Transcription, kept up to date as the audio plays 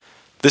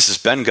This is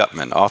Ben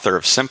Guttmann, author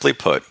of Simply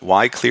Put,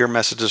 Why Clear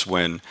Messages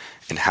Win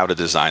and How to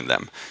Design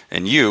Them.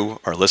 And you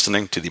are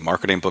listening to the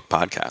Marketing Book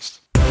Podcast.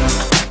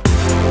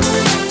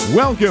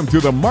 Welcome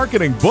to the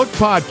Marketing Book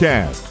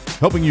Podcast,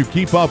 helping you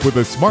keep up with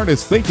the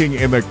smartest thinking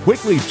in the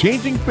quickly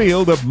changing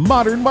field of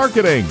modern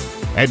marketing.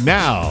 And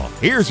now,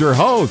 here's your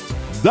host,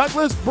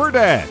 Douglas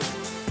Burdett.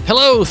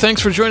 Hello,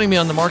 thanks for joining me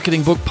on the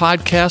Marketing Book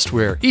Podcast,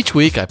 where each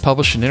week I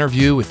publish an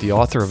interview with the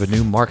author of a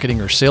new marketing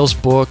or sales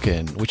book,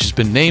 and which has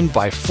been named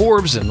by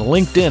Forbes and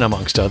LinkedIn,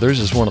 amongst others,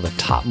 as one of the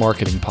top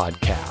marketing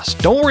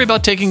podcasts. Don't worry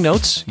about taking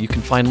notes. You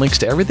can find links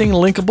to everything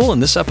linkable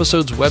in this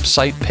episode's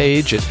website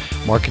page at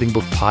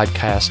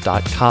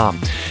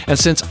marketingbookpodcast.com. And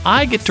since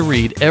I get to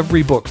read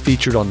every book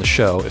featured on the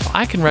show, if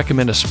I can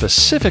recommend a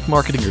specific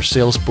marketing or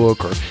sales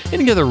book or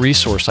any other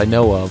resource I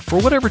know of for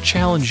whatever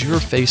challenge you're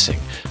facing,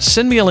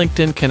 send me a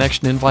LinkedIn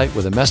connection invite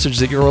with a message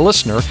that you're a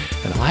listener,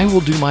 and I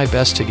will do my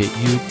best to get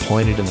you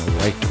pointed in the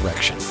right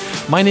direction.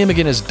 My name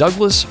again is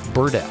Douglas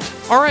Burdett.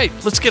 All right,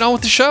 let's get on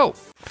with the show.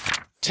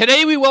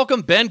 Today we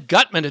welcome Ben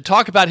Guttmann to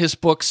talk about his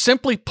book,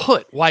 Simply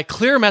Put, Why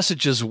Clear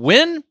Messages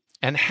Win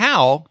and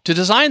How to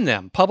Design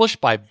Them,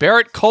 published by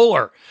Barrett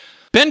Kohler.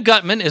 Ben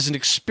Guttmann is an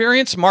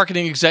experienced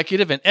marketing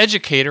executive and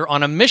educator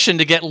on a mission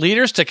to get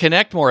leaders to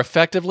connect more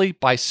effectively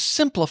by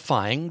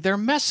simplifying their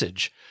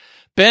message.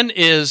 Ben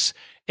is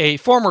a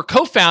former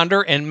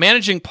co-founder and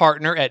managing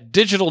partner at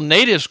Digital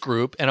Natives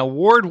Group, an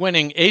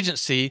award-winning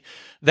agency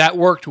that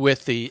worked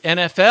with the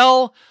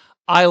NFL,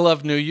 I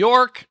Love New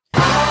York,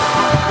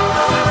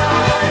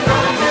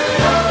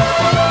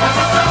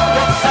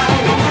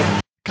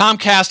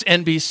 Comcast,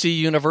 NBC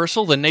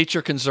Universal, the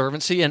Nature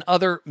Conservancy, and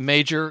other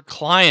major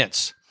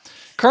clients.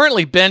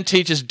 Currently, Ben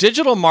teaches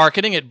digital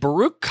marketing at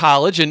Baruch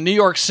College in New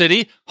York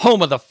City,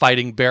 home of the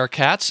Fighting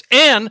Bearcats,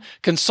 and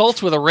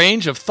consults with a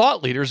range of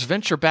thought leaders,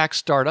 venture-backed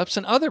startups,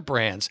 and other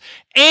brands.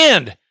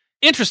 And,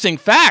 interesting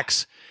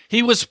facts,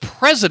 he was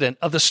president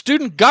of the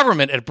student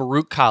government at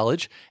Baruch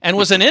College and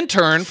was an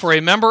intern for a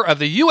member of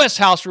the U.S.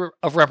 House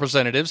of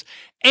Representatives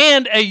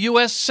and a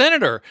U.S.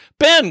 Senator.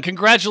 Ben,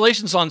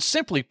 congratulations on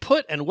Simply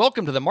Put, and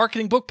welcome to the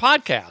Marketing Book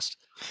Podcast.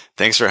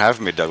 Thanks for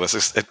having me, Douglas.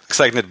 It's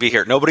exciting to be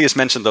here. Nobody has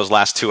mentioned those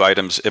last two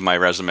items in my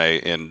resume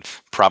in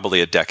probably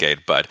a decade,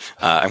 but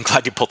I'm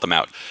glad you pulled them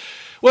out.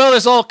 Well,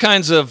 there's all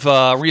kinds of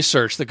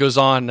research that goes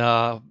on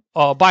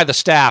by the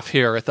staff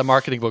here at the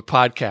Marketing Book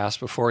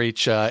Podcast before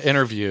each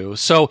interview.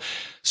 So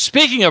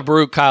speaking of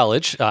Baruch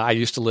College, I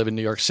used to live in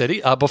New York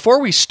City. Before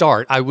we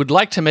start, I would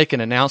like to make an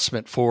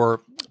announcement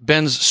for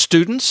Ben's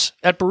students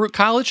at Baruch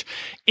College.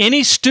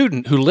 Any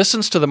student who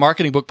listens to the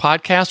Marketing Book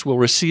Podcast will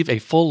receive a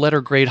full letter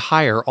grade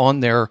higher on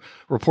their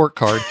report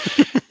card.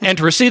 And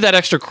to receive that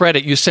extra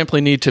credit, you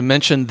simply need to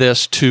mention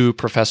this to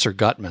Professor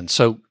Guttmann.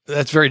 So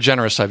that's very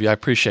generous of you. I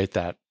appreciate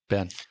that,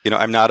 Ben. You know,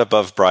 I'm not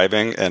above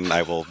bribing, and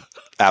I will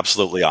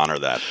absolutely honor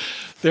that.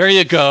 There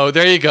you go.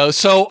 There you go.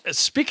 So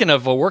speaking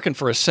of working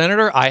for a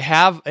senator, I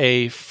have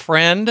a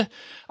friend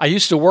I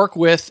used to work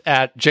with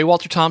at J.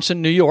 Walter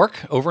Thompson, New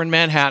York, over in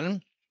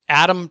Manhattan,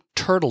 Adam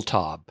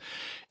Turteltaub.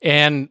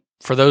 And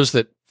for those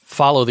that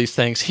follow these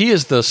things, he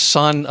is the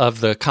son of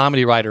the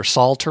comedy writer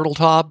Saul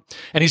Turteltaub,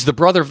 and he's the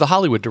brother of the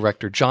Hollywood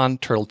director John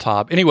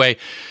Turteltaub. Anyway,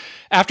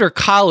 after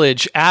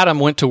college, Adam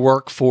went to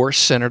work for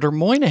Senator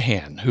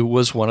Moynihan, who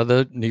was one of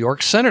the New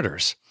York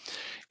senators.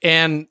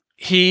 And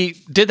he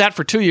did that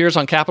for 2 years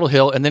on Capitol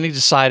Hill, and then he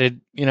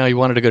decided, he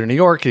wanted to go to New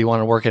York, he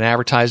wanted to work in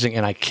advertising,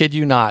 and I kid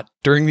you not,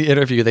 during the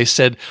interview, they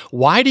said,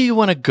 why do you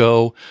want to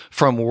go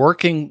from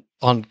working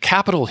on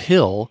Capitol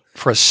Hill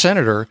for a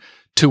senator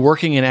to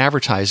working in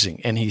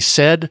advertising? And he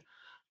said,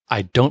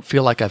 I don't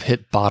feel like I've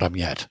hit bottom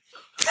yet.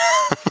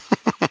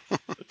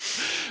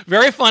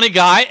 Very funny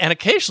guy, and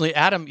occasionally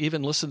Adam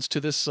even listens to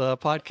this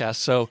podcast.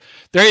 So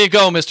there you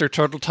go, Mr.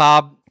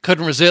 Turteltaub.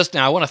 Couldn't resist.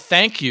 Now, I want to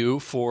thank you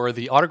for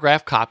the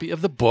autographed copy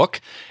of the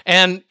book,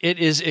 and it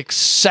is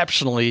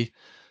exceptionally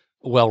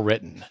well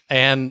written.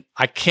 And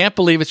I can't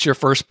believe it's your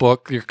first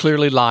book. You're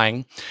clearly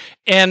lying.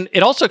 And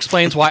it also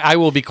explains why I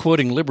will be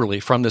quoting liberally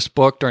from this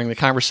book during the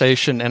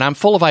conversation. And I'm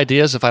full of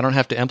ideas if I don't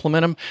have to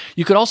implement them.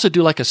 You could also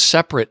do like a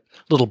separate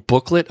little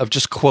booklet of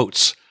just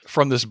quotes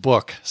from this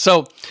book.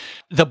 So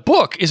the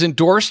book is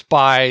endorsed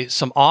by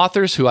some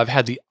authors who I've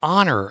had the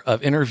honor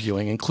of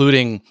interviewing,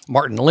 including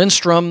Martin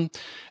Lindstrom,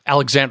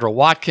 Alexandra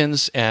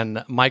Watkins,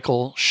 and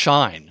Michael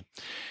Shine.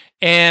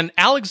 And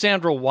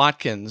Alexandra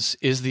Watkins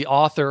is the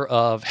author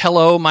of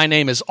Hello, My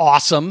Name is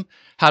Awesome,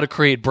 How to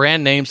Create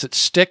Brand Names That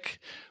Stick,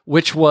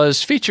 which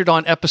was featured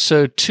on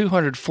episode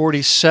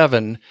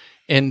 247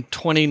 in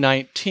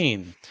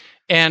 2019.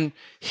 And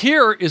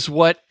here is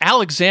what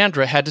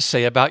Alexandra had to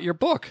say about your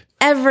book.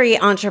 Every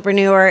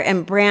entrepreneur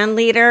and brand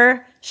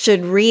leader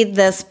should read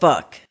this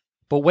book.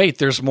 But wait,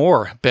 there's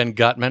more, Ben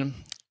Guttmann.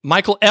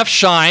 Michael F.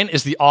 Shine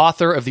is the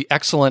author of the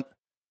excellent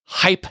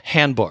Hype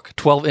Handbook,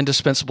 12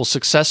 Indispensable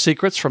Success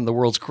Secrets from the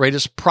World's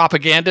Greatest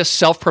Propagandists,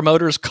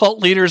 Self-Promoters, Cult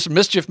Leaders,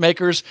 Mischief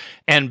Makers,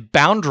 and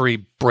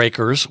Boundary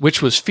Breakers,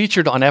 which was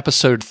featured on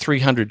episode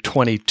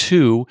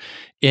 322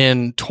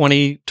 in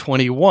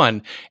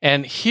 2021.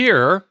 And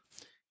here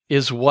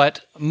is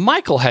what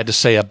Michael had to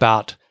say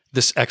about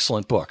this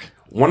excellent book.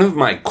 One of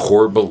my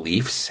core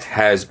beliefs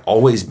has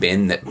always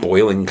been that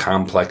boiling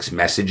complex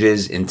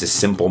messages into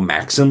simple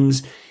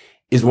maxims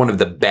is one of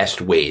the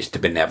best ways to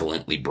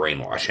benevolently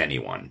brainwash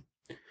anyone.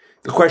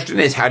 The question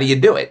is, how do you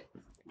do it?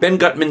 Ben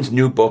Guttmann's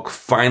new book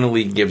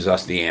finally gives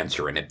us the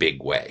answer in a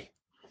big way.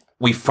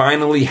 We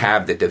finally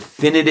have the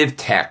definitive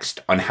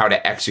text on how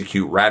to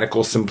execute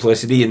radical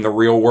simplicity in the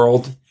real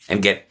world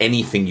and get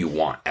anything you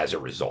want as a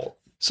result.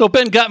 So,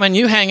 Ben Guttmann,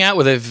 you hang out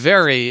with a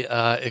very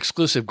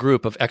exclusive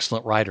group of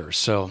excellent writers.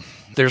 So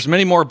there's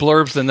many more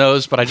blurbs than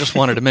those, but I just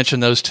wanted to mention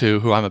those two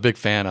who I'm a big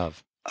fan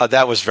of.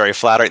 That was very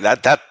flattering.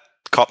 That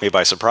caught me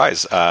by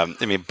surprise.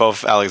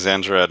 Both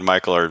Alexandra and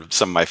Michael are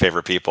some of my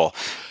favorite people,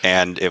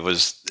 and it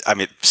was,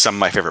 some of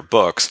my favorite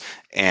books,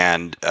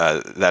 and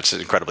that's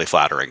incredibly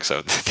flattering.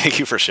 So thank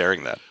you for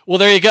sharing that. Well,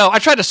 there you go. I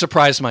tried to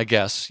surprise my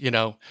guests,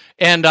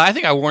 and I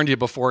think I warned you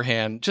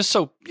beforehand, just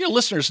so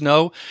listeners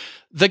know,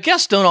 the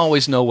guests don't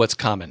always know what's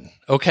coming,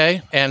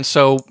 okay? And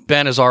so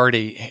Ben is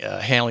already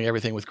handling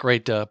everything with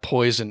great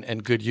poise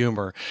and good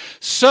humor.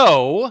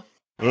 So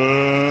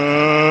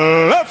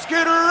let's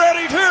get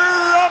ready to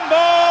rumble!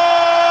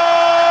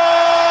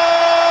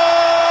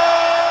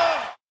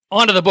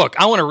 On to the book.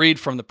 I want to read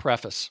from the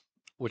preface,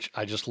 which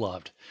I just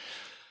loved.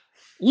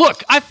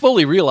 Look, I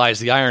fully realize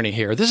the irony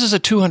here. This is a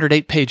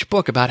 208-page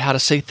book about how to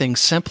say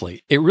things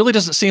simply. It really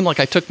doesn't seem like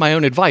I took my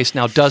own advice,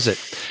 now does it?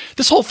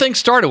 This whole thing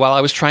started while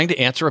I was trying to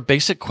answer a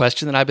basic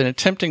question that I've been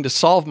attempting to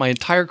solve my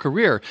entire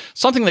career,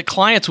 something that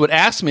clients would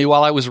ask me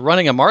while I was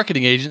running a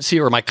marketing agency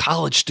or my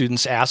college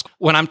students ask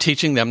when I'm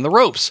teaching them the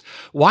ropes.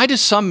 Why do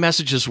some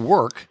messages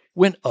work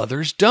when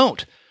others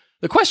don't?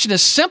 The question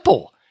is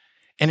simple,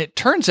 and it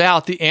turns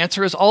out the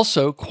answer is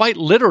also quite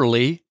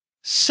literally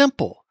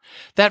simple.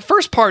 That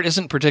first part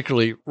isn't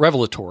particularly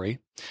revelatory.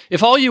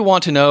 If all you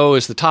want to know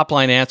is the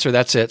top-line answer,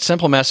 that's it.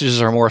 Simple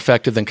messages are more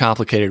effective than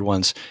complicated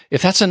ones.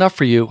 If that's enough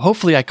for you,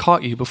 hopefully I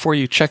caught you before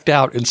you checked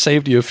out and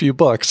saved you a few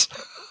bucks.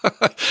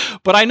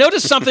 But I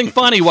noticed something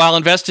funny while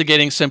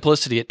investigating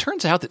simplicity. It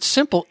turns out that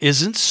simple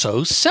isn't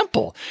so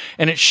simple,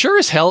 and it sure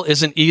as hell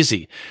isn't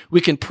easy. We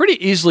can pretty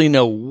easily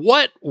know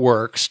what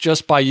works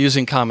just by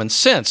using common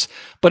sense,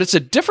 but it's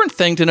a different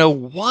thing to know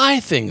why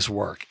things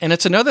work, and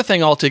it's another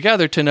thing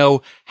altogether to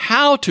know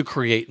how to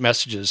create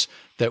messages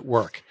that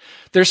work.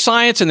 There's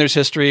science and there's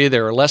history.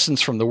 There are lessons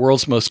from the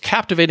world's most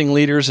captivating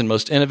leaders and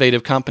most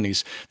innovative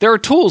companies. There are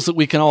tools that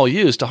we can all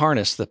use to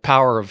harness the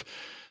power of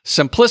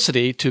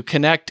simplicity to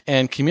connect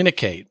and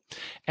communicate.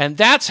 And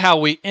that's how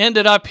we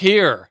ended up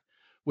here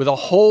with a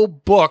whole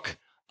book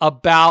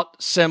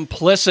about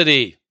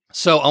simplicity.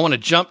 So I want to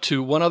jump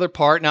to one other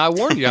part. Now, I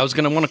warned you I was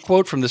going to want to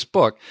quote from this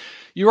book.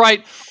 You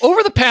write,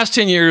 over the past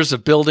 10 years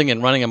of building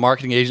and running a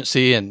marketing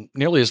agency and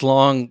nearly as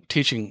long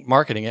teaching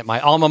marketing at my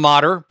alma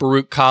mater,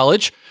 Baruch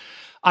College,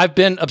 I've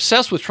been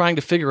obsessed with trying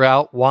to figure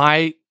out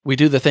why we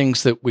do the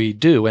things that we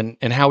do and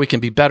how we can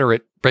be better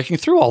at breaking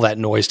through all that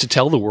noise to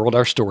tell the world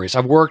our stories.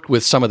 I've worked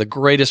with some of the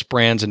greatest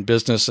brands in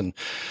business and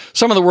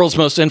some of the world's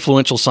most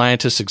influential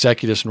scientists,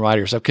 executives, and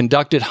writers. I've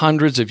conducted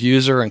hundreds of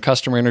user and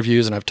customer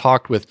interviews, and I've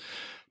talked with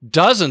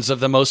dozens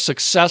of the most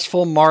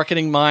successful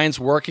marketing minds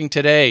working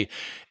today.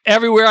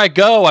 Everywhere I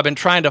go, I've been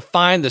trying to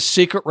find the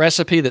secret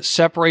recipe that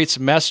separates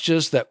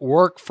messages that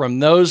work from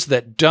those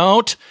that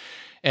don't.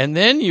 And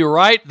then you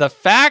write, the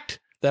fact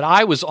that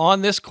I was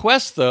on this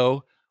quest,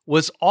 though,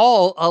 was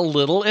all a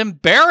little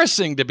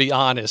embarrassing, to be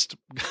honest.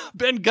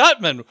 Ben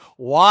Guttmann,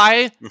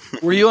 why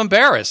were you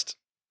embarrassed?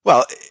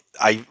 Well,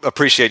 I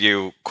appreciate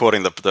you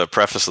quoting the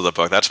preface of the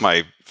book. That's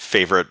my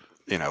favorite,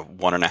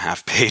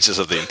 1.5 pages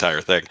of the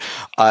entire thing.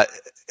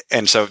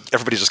 And so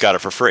everybody just got it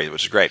for free,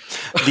 which is great.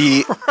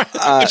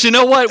 But you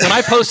know what? When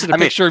I posted a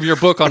picture of your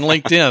book on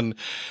LinkedIn,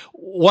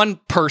 one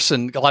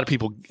person, a lot of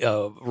people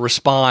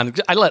respond.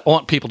 I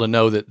want people to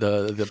know that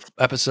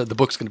the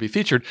book's going to be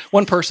featured.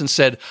 One person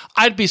said,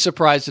 "I'd be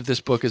surprised if this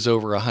book is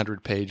over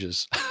 100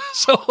 pages."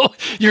 So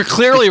you're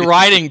clearly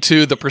writing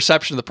to the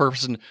perception of the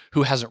person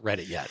who hasn't read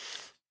it yet.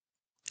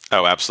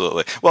 Oh,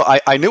 absolutely. Well,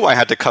 I knew I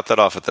had to cut that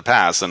off at the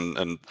pass,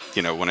 and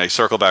when I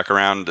circle back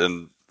around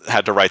and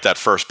had to write that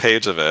first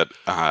page of it,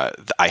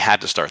 I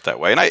had to start that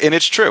way, and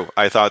it's true.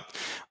 I thought.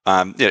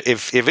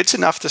 If it's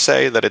enough to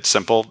say that it's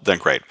simple, then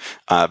great.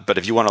 But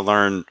if you want to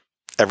learn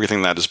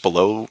everything that is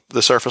below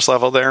the surface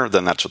level there,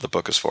 then that's what the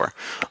book is for.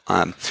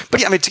 To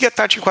get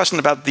back to your question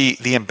about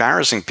the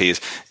embarrassing piece,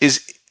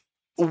 is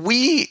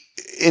we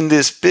in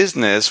this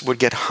business would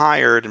get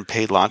hired and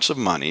paid lots of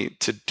money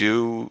to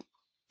do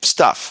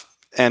stuff.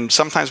 And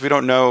sometimes we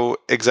don't know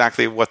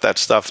exactly what that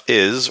stuff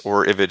is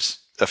or if it's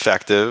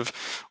effective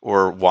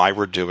or why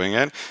we're doing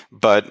it,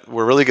 but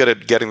we're really good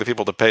at getting the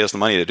people to pay us the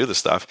money to do the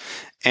stuff.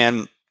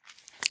 And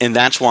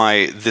that's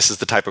why this is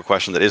the type of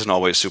question that isn't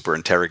always super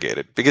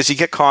interrogated, because you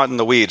get caught in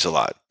the weeds a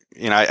lot.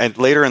 And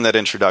later in that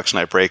introduction,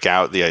 I break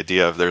out the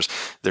idea of there's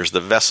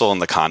the vessel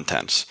and the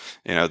contents.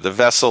 The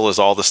vessel is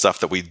all the stuff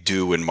that we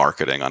do in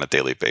marketing on a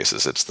daily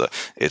basis.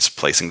 It's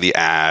placing the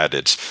ad.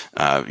 It's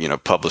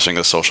publishing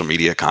the social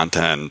media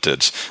content.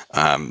 It's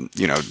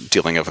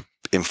dealing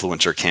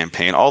influencer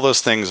campaign. All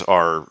those things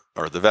are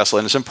the vessel,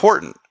 and it's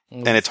important,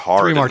 and it's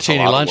hard. 3 and it's a martini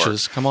lot of work.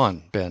 lunches. Come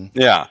on, Ben.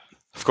 Yeah,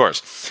 of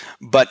course.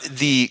 But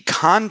the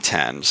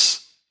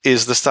contents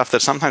is the stuff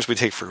that sometimes we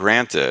take for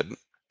granted,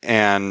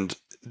 and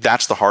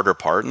that's the harder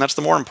part, and that's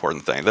the more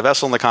important thing. The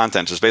vessel and the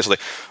contents is basically,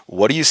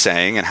 what are you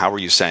saying and how are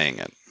you saying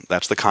it?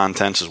 That's the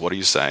contents, is what are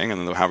you saying,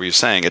 and then how are you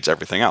saying it's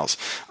everything else.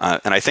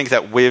 And I think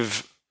that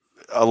with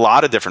a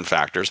lot of different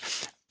factors,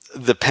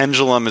 the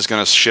pendulum is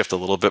going to shift a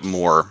little bit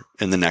more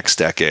in the next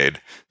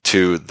decade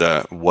to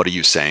the what are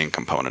you saying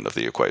component of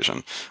the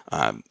equation.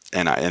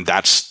 And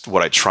that's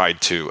what I tried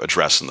to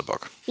address in the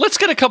book. Let's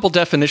get a couple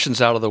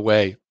definitions out of the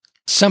way.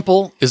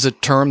 Simple is a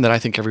term that I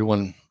think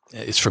everyone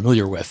is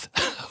familiar with.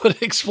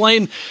 But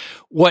explain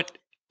what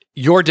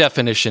your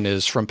definition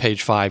is from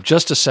page 5,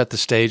 just to set the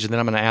stage, and then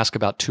I'm going to ask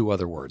about 2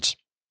 other words.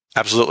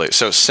 Absolutely.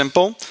 So a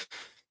simple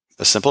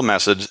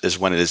message is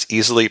when it is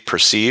easily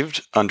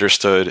perceived,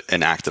 understood,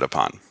 and acted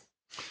upon.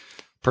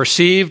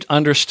 Perceived,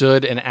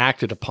 understood, and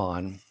acted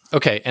upon.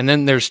 Okay, and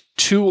then there's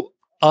 2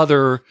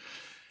 other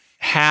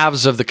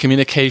halves of the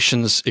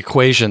communications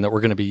equation that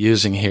we're going to be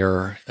using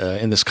here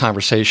in this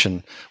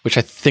conversation, which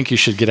I think you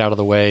should get out of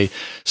the way.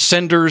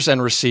 Senders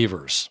and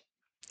receivers.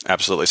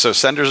 Absolutely. So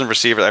senders and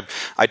receivers,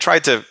 I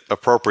tried to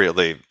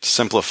appropriately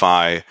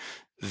simplify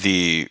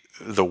the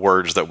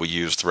words that we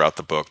use throughout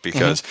the book,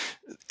 because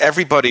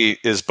everybody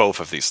is both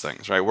of these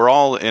things, right? We're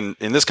all in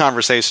this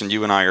conversation,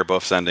 you and I are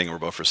both sending and we're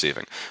both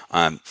receiving.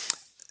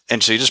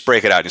 And so you just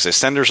break it out and you say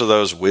senders are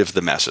those with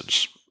the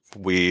message.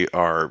 It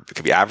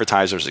could be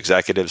advertisers,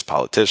 executives,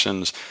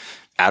 politicians,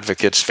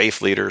 advocates,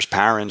 faith leaders,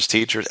 parents,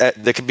 teachers.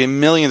 There could be a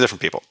million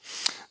different people.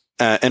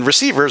 And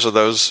receivers are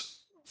those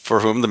for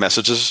whom the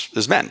message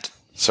is meant.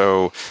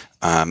 So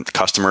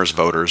customers,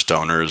 voters,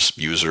 donors,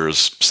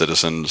 users,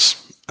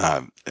 citizens,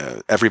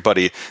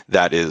 everybody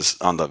that is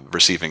on the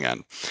receiving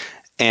end.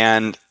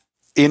 And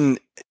in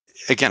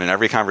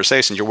every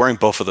conversation, you're wearing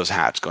both of those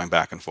hats going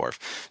back and forth.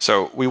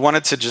 So we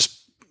wanted to just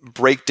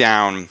break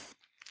down,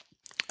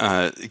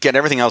 get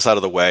everything else out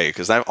of the way,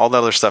 because all the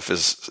other stuff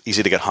is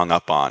easy to get hung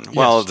up on. Yes.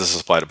 Well, this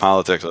is applied to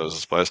politics,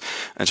 this applies.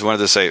 And so we wanted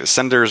to say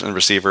senders and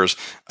receivers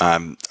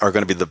are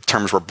going to be the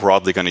terms we're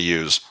broadly going to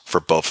use for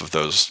both of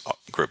those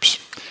groups.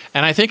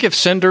 And I think if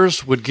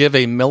senders would give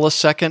a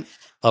millisecond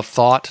of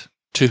thought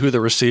to who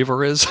the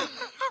receiver is,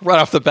 right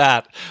off the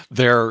bat,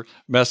 their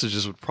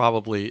messages would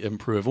probably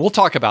improve. We'll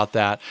talk about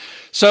that.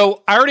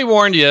 So I already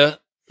warned you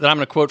that I'm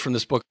going to quote from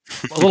this book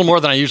a little more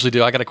than I usually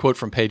do. I got a quote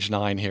from page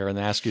 9 here and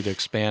ask you to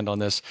expand on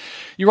this.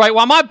 You write,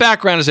 while my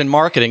background is in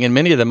marketing and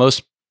many of the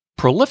most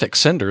prolific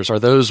senders are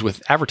those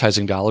with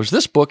advertising dollars,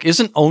 this book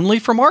isn't only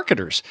for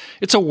marketers.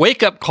 It's a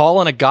wake-up call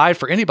and a guide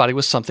for anybody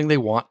with something they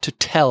want to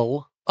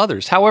tell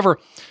others. However,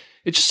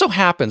 it just so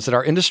happens that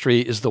our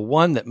industry is the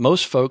one that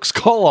most folks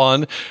call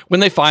on when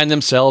they find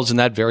themselves in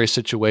that very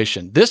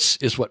situation. This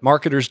is what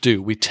marketers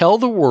do. We tell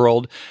the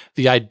world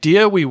the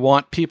idea we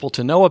want people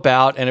to know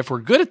about, and if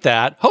we're good at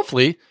that,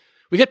 hopefully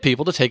we get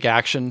people to take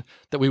action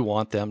that we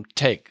want them to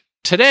take.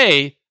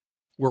 Today,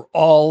 we're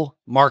all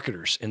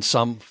marketers in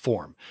some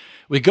form.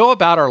 We go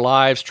about our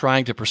lives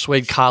trying to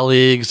persuade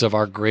colleagues of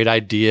our great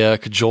idea,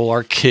 cajole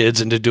our kids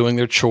into doing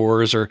their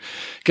chores, or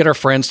get our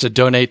friends to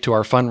donate to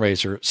our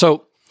fundraiser.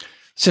 So,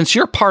 since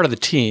you're part of the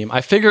team,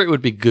 I figure it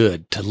would be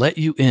good to let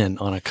you in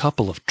on a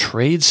couple of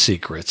trade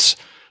secrets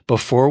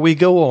before we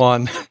go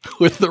on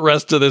with the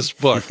rest of this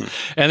book.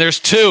 And there's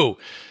 2.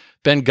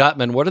 Ben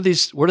Guttmann, what are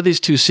these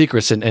 2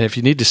 secrets? And if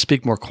you need to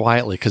speak more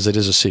quietly because it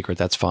is a secret,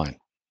 that's fine.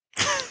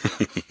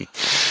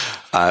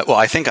 Well,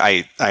 I think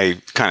I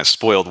kind of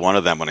spoiled one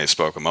of them when I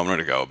spoke a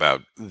moment ago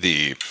about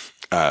the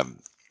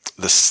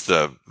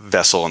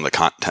vessel and the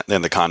content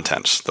and the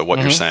contents, what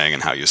you're saying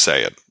and how you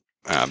say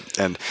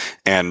it,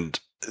 and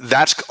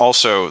that's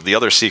also the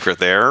other secret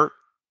there.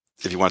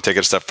 If you want to take it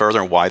a step further,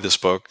 and why this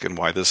book and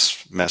why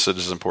this message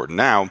is important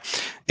now,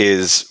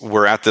 is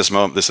we're at this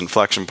moment, this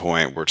inflection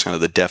point where it's kind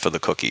of the death of the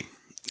cookie.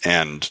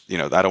 And,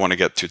 I don't want to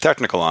get too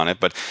technical on it,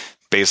 but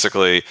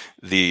basically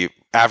the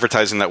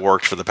advertising that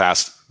worked for the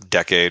past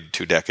decade,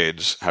 2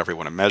 decades, however you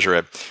want to measure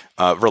it,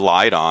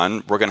 relied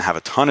on, we're going to have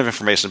a ton of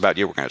information about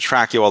you. We're going to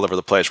track you all over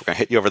the place. We're going to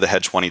hit you over the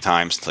head 20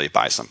 times until you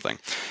buy something.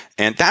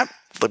 And that,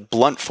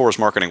 blunt force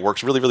marketing,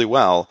 works really, really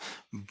well,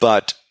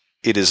 but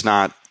it is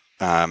not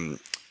going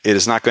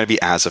to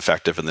be as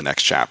effective in the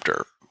next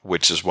chapter,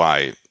 which is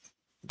why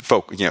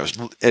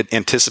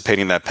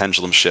anticipating that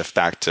pendulum shift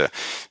back to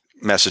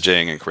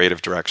messaging and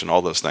creative direction,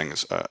 all those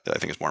things, I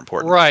think is more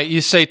important. Right.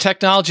 You say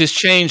technology has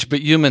changed,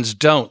 but humans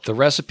don't. The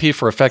recipe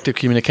for effective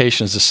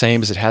communication is the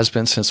same as it has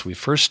been since we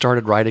first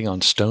started writing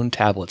on stone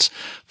tablets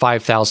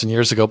 5,000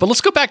 years ago. But let's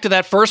go back to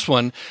that first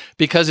one,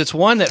 because it's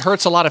one that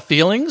hurts a lot of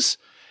feelings,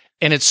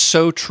 and it's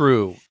so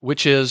true,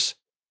 which is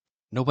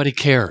nobody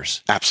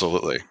cares.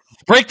 Absolutely.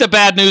 Break the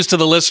bad news to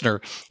the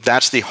listener.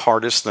 That's the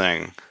hardest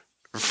thing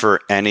for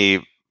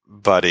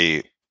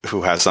anybody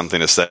who has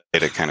something to say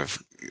to kind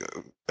of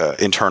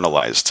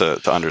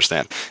internalize, to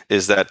understand,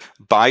 is that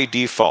by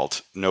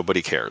default,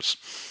 nobody cares.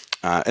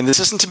 And this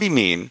isn't to be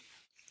mean.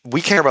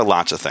 We care about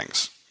lots of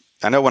things.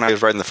 I know when I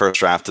was writing the first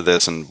draft of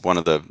this, and one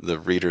of the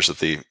readers of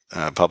the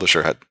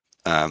publisher had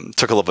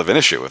took a little bit of an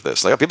issue with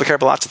this. Like, oh, people care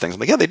about lots of things. I'm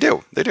like, yeah, they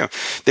do. They do.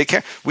 They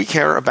care. We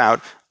care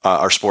about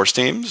our sports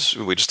teams.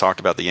 We just talked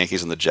about the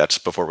Yankees and the Jets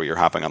before we were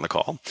hopping on the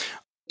call.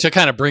 To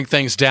kind of bring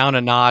things down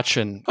a notch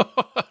and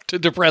to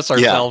depress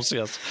ourselves,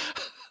 yes.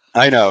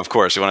 I know, of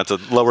course. We wanted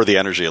to lower the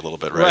energy a little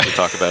bit, right? Right. To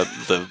talk about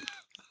the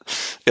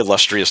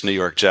illustrious New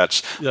York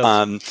Jets.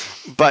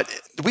 Yes. But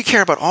we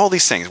care about all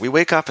these things. We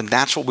wake up and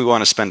that's what we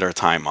want to spend our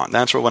time on.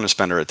 That's what we want to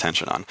spend our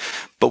attention on.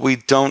 But we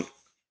don't,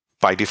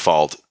 by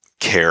default,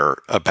 care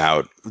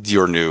about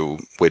your new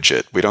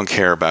widget. We don't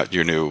care about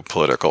your new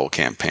political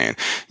campaign.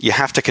 You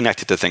have to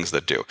connect it to things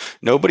that do.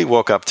 Nobody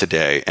woke up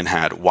today and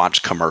had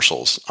watch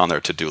commercials on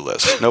their to-do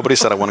list. Nobody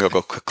said, I want to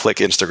go click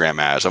Instagram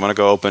ads. I want to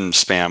go open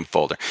spam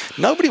folder.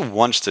 Nobody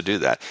wants to do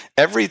that.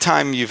 Every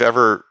time you've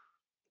ever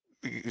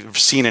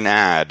seen an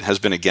ad has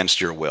been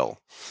against your will.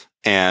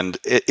 And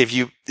if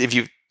you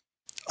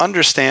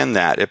understand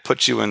that, it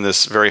puts you in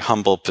this very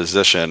humble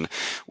position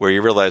where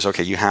you realize,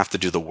 okay, you have to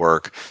do the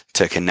work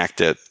to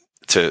connect it,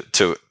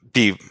 to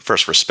be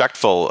first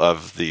respectful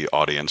of the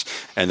audience,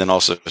 and then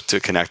also to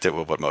connect it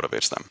with what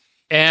motivates them.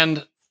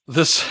 And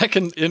the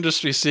second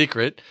industry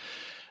secret,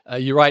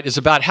 you write, is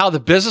about how the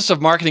business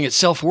of marketing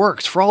itself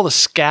works. For all the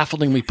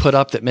scaffolding we put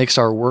up that makes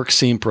our work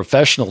seem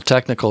professional,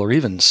 technical, or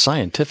even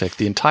scientific,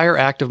 the entire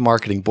act of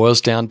marketing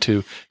boils down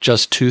to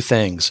just two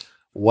things: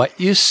 what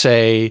you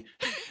say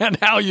and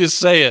how you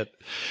say it.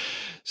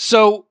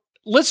 So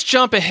let's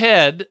jump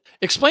ahead.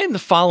 Explain the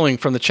following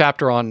from the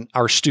chapter on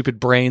our stupid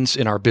brains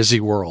in our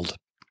busy world.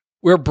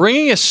 We're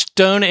bringing a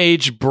Stone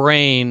Age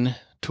brain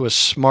to a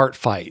smart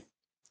fight.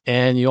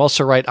 And you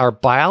also write, our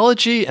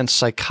biology and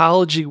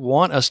psychology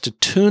want us to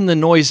tune the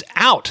noise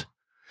out.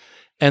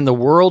 And the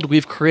world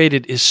we've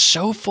created is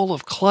so full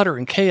of clutter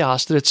and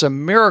chaos that it's a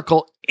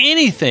miracle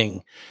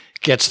anything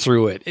gets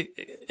through it.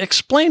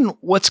 Explain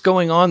what's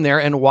going on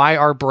there and why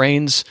our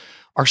brains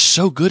are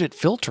so good at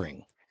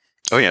filtering.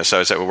 Oh, yeah. So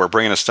I said, we're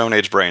bringing a Stone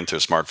Age brain to a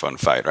smartphone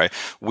fight, right?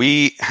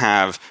 We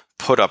have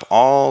put up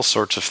all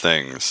sorts of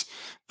things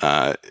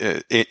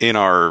in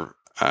our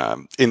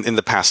in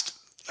the past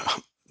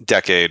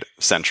decade,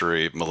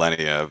 century,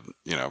 millennia,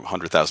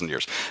 100,000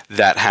 years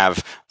that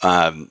have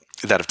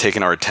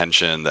taken our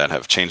attention, that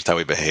have changed how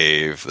we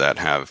behave, that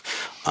have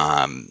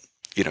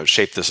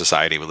shaped the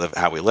society we live,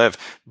 how we live.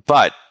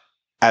 But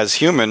as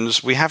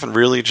humans, we haven't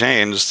really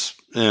changed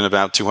in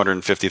about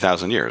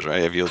 250,000 years,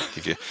 right?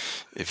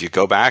 If you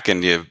go back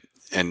and you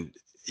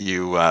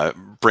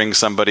bring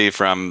somebody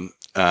from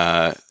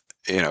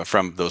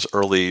those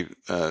early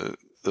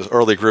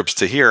groups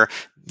to here,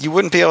 you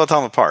wouldn't be able to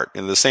tell them apart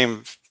in the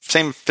same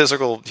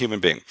physical human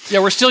being. Yeah,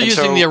 we're still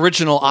using the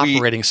original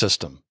operating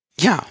system.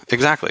 Yeah,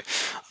 exactly.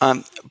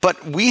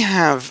 But we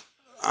have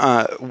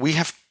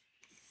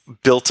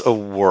built a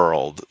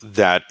world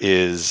that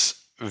is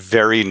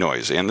very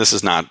noisy, and this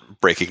is not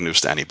breaking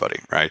news to anybody,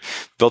 right?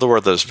 Build a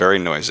world that is very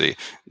noisy,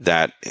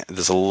 that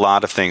there's a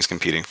lot of things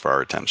competing for our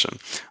attention.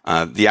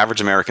 The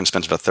average American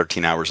spends about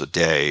 13 hours a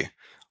day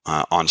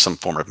on some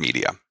form of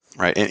media,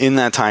 right? And in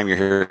that time, you're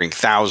hearing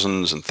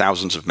thousands and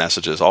thousands of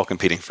messages all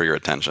competing for your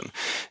attention.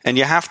 And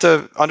you have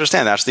to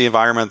understand that's the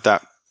environment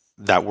that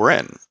we're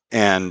in.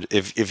 And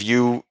if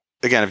you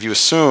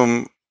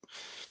assume,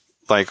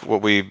 like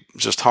what we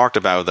just talked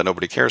about, that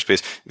nobody cares piece,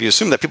 if you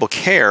assume that people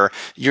care,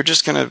 you're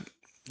not going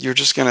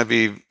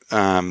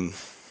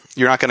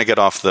to get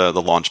off the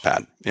launch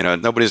pad.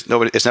 Nobody,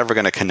 it's never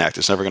going to connect.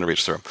 It's never going to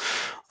reach through.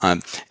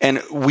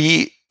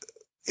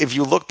 If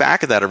you look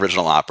back at that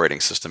original operating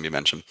system you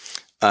mentioned,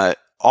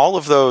 all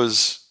of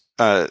those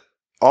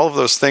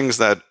things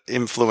that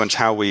influence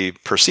how we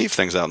perceive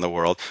things out in the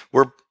world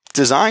were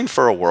designed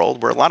for a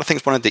world where a lot of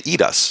things wanted to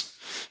eat us.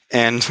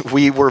 And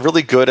we were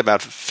really good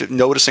about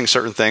noticing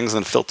certain things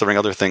and filtering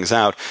other things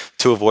out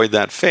to avoid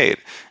that fate.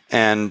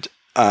 And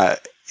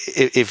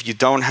if you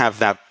don't have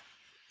that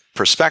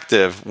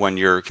perspective when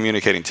you're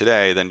communicating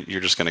today, then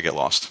you're just going to get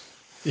lost.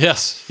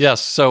 Yes.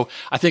 So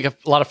I think a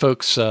lot of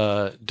folks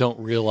don't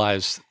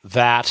realize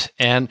that.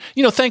 And,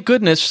 thank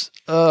goodness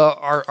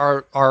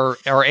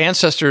our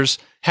ancestors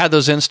had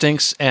those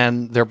instincts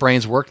and their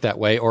brains worked that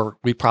way, or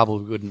we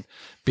probably wouldn't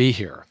be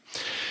here.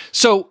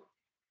 So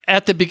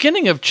at the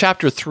beginning of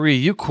chapter 3,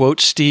 you quote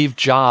Steve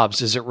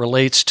Jobs as it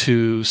relates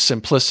to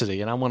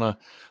simplicity, and I want to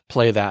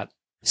play that.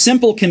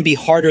 Simple can be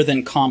harder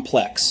than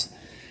complex.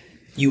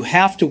 You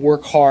have to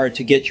work hard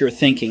to get your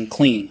thinking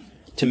clean,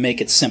 to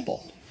make it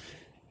simple.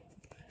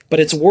 But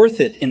it's worth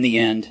it in the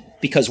end,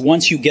 because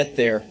once you get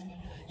there,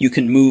 you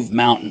can move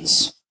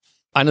mountains.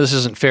 I know this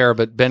isn't fair,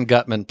 but Ben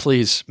Guttmann,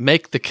 please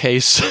make the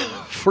case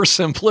for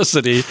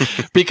simplicity,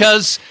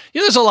 because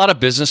there's a lot of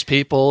business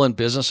people and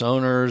business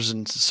owners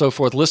and so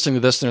forth listening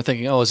to this, and they're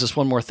thinking, "Oh, is this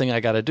one more thing I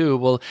got to do?"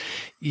 Well,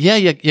 yeah,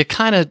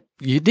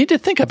 you need to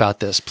think about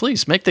this.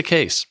 Please make the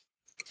case.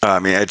 I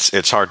mean,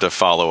 it's hard to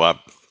follow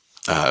up.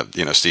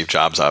 Steve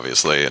Jobs,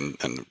 obviously,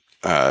 and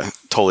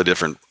totally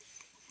different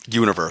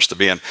universe to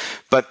be in,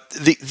 but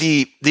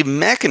the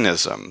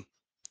mechanism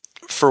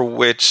on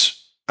which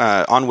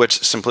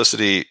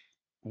simplicity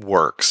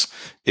works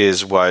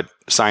is what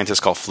scientists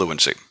call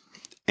fluency.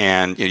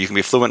 And you can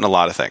be fluent in a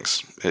lot of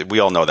things. We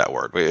all know that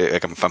word.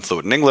 If I'm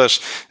fluent in English,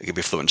 you can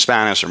be fluent in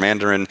Spanish or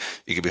Mandarin.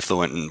 You can be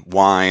fluent in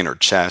wine or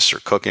chess or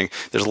cooking.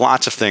 There's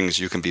lots of things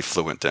you can be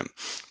fluent in.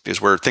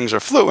 Because where things are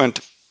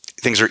fluent,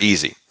 things are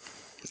easy.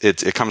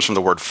 It comes from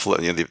the word flow.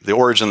 The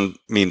origin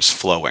means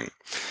flowing.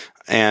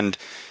 And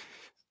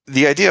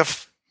the idea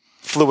of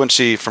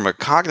fluency from a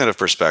cognitive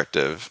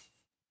perspective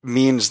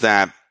means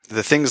that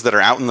the things that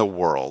are out in the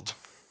world,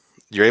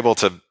 you're able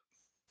to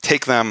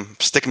take them,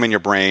 stick them in your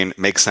brain,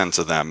 make sense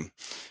of them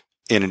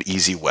in an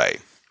easy way.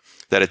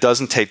 That it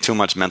doesn't take too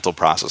much mental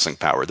processing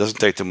power. It doesn't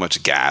take too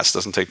much gas. It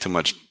doesn't take too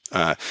much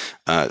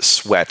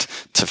sweat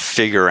to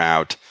figure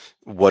out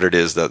what it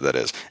is that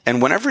is.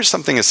 And whenever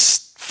something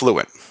is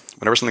fluent,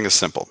 whenever something is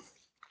simple,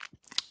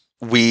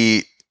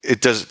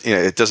 it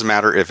doesn't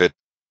matter if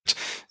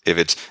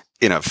it's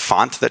in a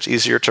font that's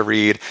easier to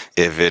read,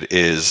 if it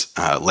is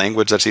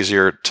language that's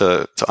easier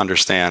to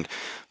understand,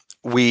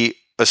 we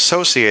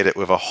associate it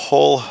with a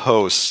whole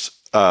host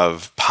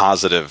of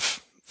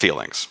positive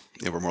feelings.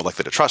 We're more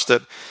likely to trust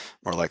it,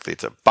 more likely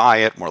to buy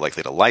it, more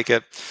likely to like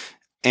it.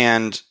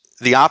 And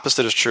the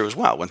opposite is true as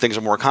well. When things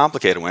are more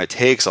complicated, when it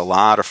takes a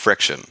lot of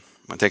friction,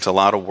 when it takes a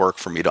lot of work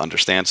for me to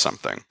understand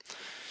something,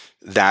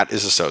 that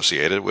is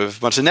associated with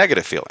a bunch of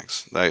negative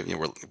feelings.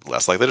 We're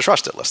less likely to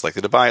trust it, less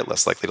likely to buy it,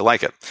 less likely to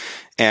like it.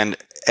 And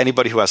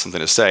anybody who has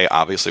something to say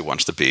obviously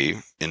wants to be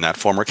in that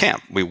former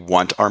camp. We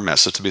want our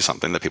message to be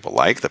something that people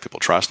like, that people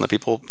trust, and that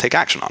people take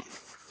action on.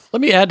 Let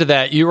me add to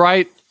that. You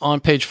write on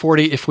page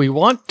 40, if we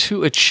want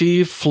to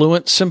achieve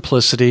fluent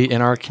simplicity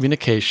in our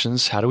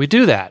communications, how do we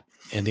do that?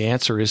 And the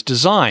answer is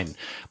design.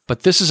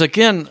 But this is,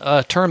 again,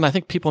 a term I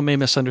think people may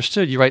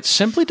misunderstood. You write,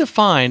 simply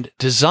defined,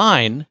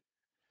 design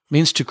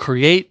means to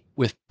create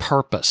with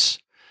purpose.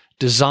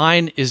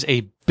 Design is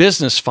a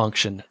business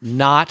function,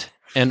 not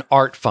an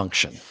art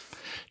function.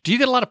 Do you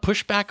get a lot of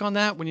pushback on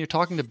that when you're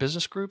talking to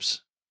business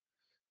groups?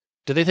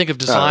 Do they think of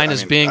design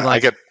as being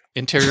like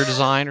interior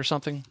design or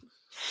something?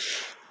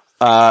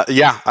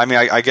 Yeah,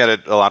 I get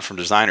it a lot from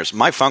designers.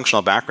 My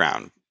functional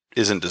background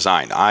isn't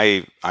design.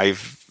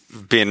 I've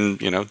been,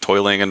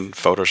 toiling in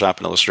Photoshop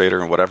and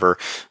Illustrator and whatever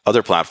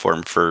other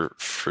platform for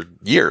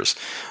years.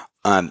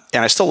 And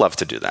I still love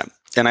to do that.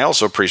 And I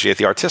also appreciate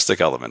the artistic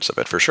elements of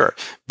it for sure.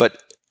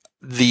 But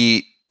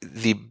the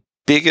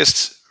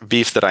biggest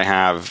beef that I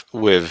have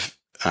with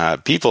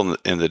people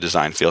in the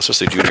design field,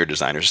 especially junior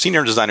designers,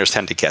 senior designers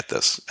tend to get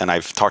this. And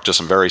I've talked to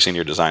some very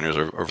senior designers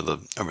over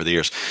the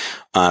years.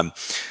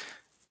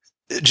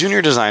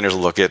 Junior designers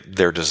look at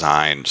their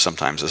design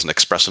sometimes as an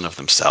expression of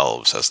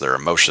themselves, as their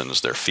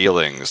emotions, their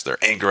feelings, their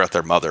anger at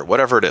their mother,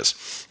 whatever it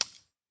is.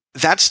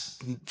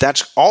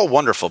 That's all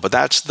wonderful, but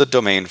that's the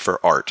domain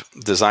for art.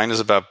 Design is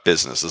about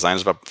business. Design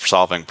is about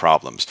solving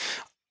problems.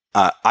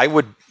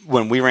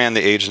 When we ran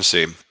the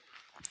agency,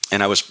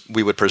 and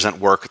we would present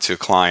work to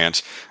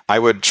clients, I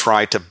would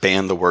try to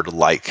ban the word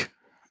 "like"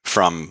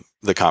 from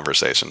the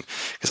conversation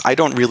because I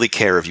don't really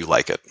care if you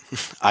like it.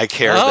 I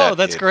care. Oh,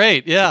 that's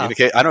great. Yeah.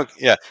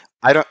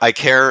 I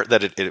care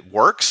that it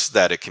works,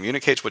 that it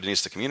communicates what it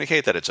needs to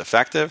communicate, that it's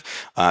effective,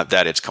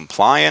 that it's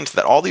compliant,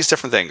 that all these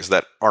different things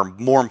that are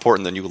more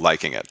important than you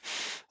liking it.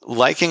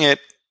 Liking it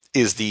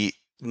is the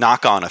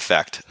knock-on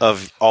effect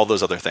of all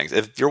those other things.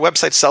 If your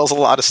website sells a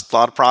lot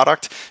of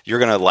product, you're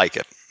going to like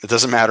it. It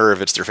doesn't matter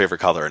if it's your favorite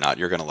color or not,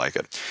 you're going to like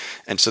it.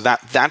 And so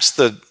that's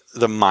the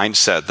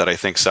mindset that I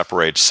think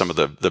separates some of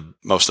the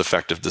most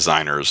effective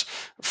designers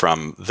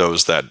from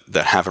those that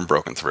haven't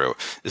broken through,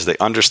 is they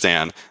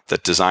understand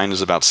that design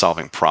is about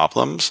solving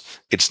problems.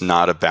 It's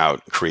not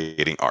about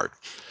creating art.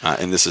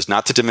 And this is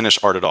not to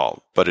diminish art at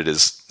all, but it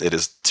is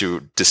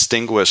to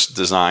distinguish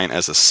design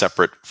as a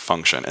separate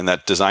function. And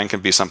that design can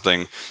be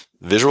something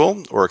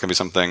visual, or it can be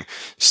something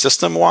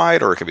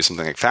system-wide, or it could be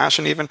something like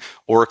fashion even,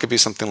 or it could be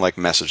something like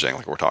messaging,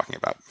 like we're talking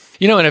about.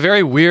 In a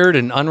very weird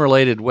and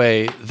unrelated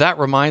way, that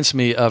reminds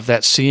me of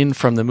that scene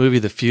from the movie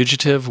The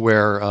Fugitive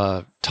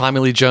where Tommy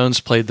Lee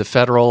Jones played the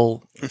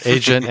federal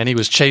agent and he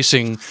was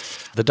chasing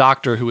the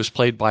doctor who was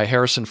played by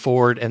Harrison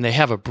Ford, and they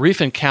have a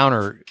brief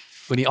encounter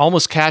when he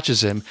almost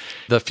catches him.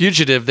 The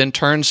fugitive then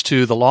turns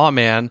to the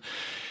lawman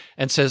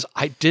and says,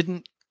 "I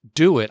didn't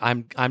do it.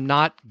 I'm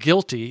not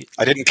guilty.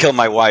 I didn't kill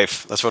my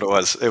wife." That's what it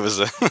was. It was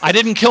I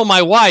didn't kill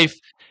my wife.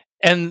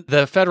 And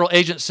the federal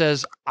agent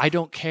says, "I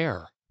don't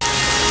care.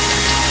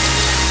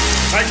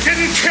 I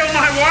didn't kill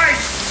my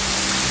wife.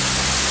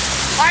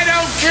 I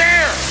don't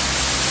care."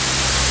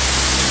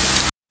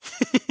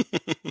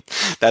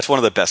 That's one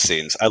of the best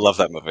scenes. I love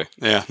that movie.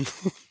 Yeah.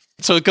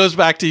 So it goes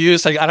back to you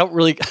saying, I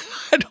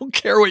don't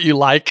care what you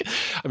like.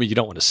 I mean, you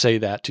don't want to say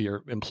that to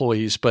your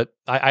employees, but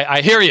I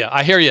hear you.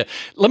 I hear you.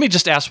 Let me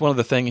just ask one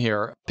other thing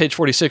here. Page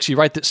 46, you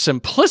write that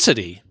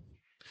simplicity,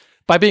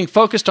 by being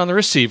focused on the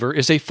receiver,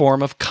 is a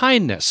form of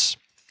kindness.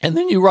 And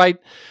then you write,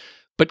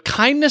 but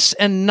kindness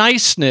and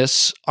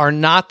niceness are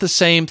not the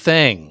same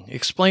thing.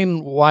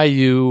 Explain why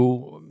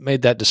you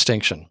made that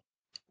distinction.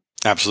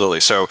 Absolutely.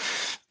 So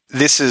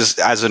this is,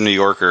 as a New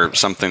Yorker,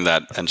 something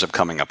that ends up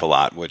coming up a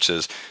lot, which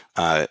is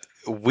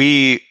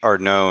we are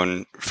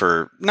known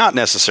for not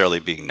necessarily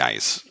being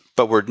nice,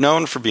 but we're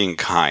known for being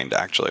kind,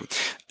 actually.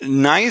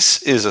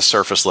 Nice is a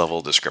surface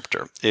level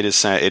descriptor. It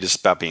is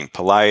about being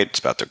polite. It's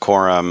about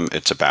decorum.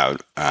 It's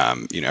about,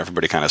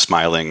 everybody kind of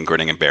smiling,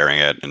 grinning and bearing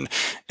it,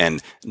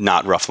 and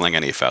not ruffling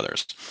any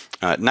feathers.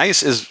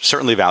 Nice is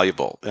certainly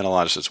valuable in a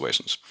lot of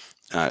situations.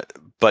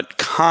 But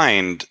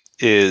kind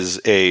is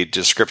a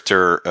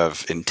descriptor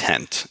of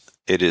intent.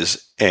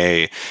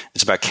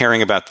 It's about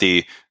caring about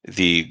the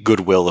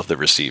goodwill of the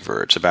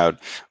receiver. It's about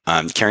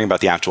caring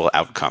about the actual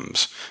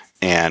outcomes.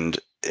 And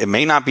it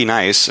may not be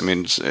nice. I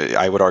mean,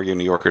 I would argue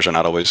New Yorkers are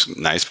not always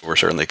nice, but we're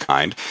certainly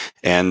kind.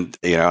 And,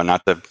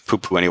 not to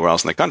poo-poo anywhere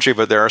else in the country,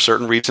 but there are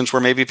certain regions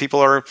where maybe people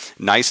are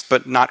nice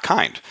but not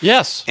kind.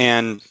 Yes.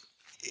 And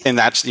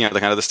that's, the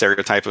kind of the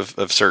stereotype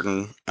of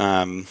certain,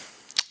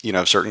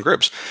 certain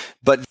groups.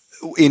 But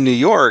in New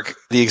York,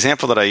 the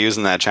example that I use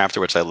in that chapter,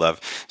 which I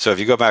love. So if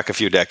you go back a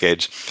few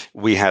decades,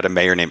 we had a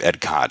mayor named Ed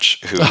Koch,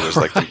 who was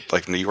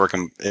like New York,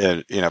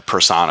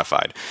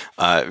 personified.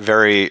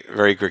 Very,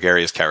 very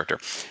gregarious character.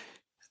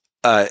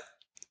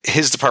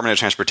 His Department of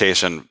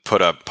Transportation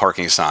put up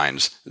parking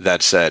signs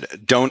that said,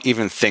 "Don't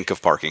even think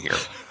of parking here.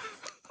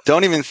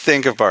 Don't even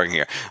think of parking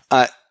here."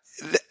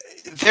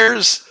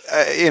 There's,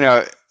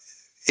 there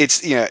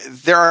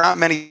are not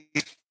many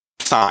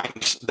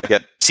signs that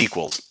get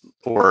sequels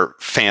or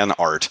fan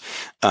art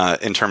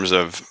in terms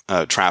of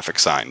traffic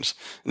signs.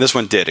 And this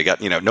one did. It got,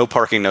 no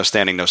parking, no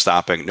standing, no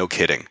stopping, no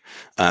kidding.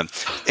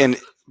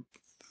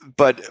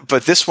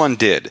 But this one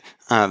did.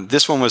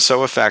 This one was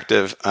so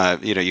effective.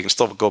 You can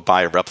still go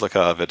buy a replica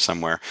of it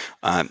somewhere.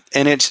 And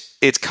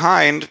it's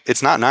kind.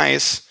 It's not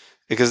nice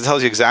because it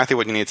tells you exactly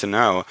what you need to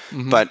know.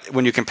 Mm-hmm. But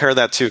when you compare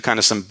that to kind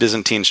of some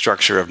Byzantine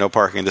structure of no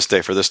parking this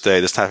day for this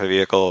day, this type of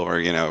vehicle,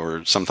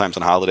 or sometimes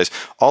on holidays,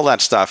 all that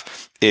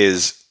stuff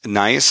is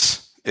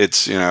nice.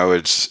 It's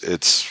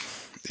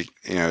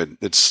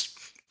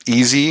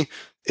easy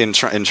in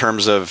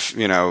terms of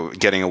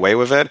getting away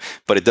with it,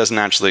 but it doesn't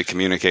actually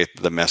communicate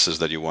the message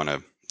that you want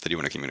to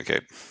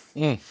communicate.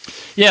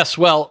 Yes,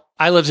 well,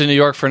 I lived in New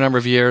York for a number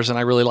of years, and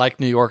I really like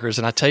New Yorkers.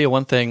 And I tell you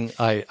one thing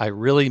I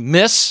really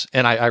miss,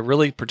 and I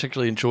really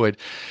particularly enjoyed,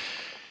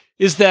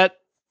 is that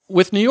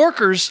with New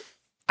Yorkers,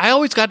 I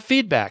always got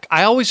feedback.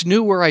 I always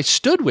knew where I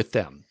stood with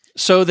them,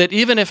 so that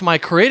even if my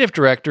creative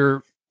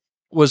director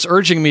was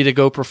urging me to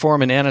go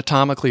perform an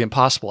anatomically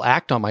impossible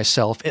act on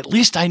myself, at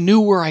least I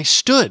knew where I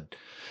stood.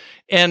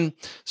 And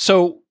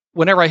so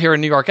whenever I hear a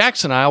New York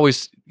accent, I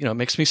always, it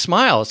makes me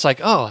smile. It's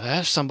like, oh,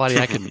 there's somebody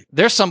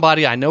there's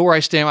somebody I know where I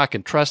stand. I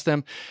can trust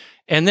them.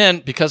 And then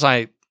because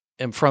I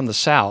am from the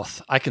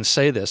South, I can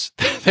say this.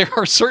 There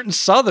are certain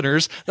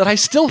Southerners that I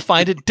still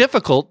find it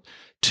difficult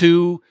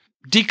to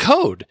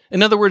decode.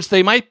 In other words,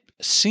 they might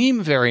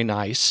seem very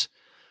nice,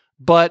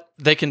 but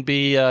they can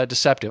be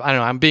deceptive. I don't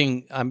know.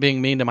 I'm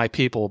being mean to my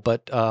people,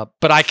 but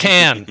I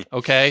can.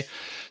 Okay.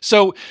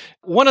 So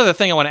one other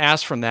thing I want to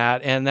ask from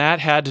that, and that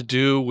had to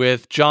do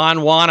with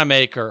John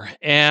Wanamaker.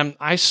 And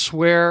I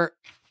swear,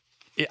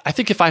 I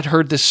think if I'd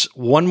heard this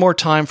one more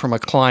time from a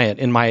client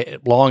in my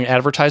long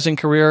advertising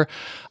career,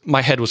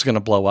 my head was going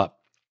to blow up.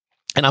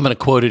 And I'm going to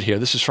quote it here.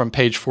 This is from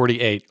page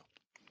 48,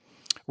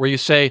 where you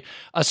say,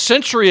 "A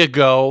century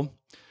ago,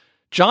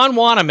 John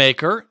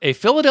Wanamaker, a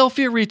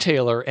Philadelphia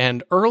retailer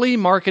and early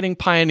marketing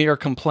pioneer,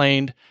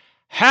 complained,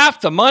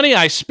 'Half the money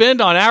I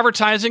spend on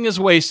advertising is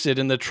wasted,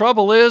 and the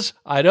trouble is,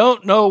 I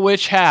don't know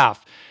which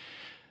half.'"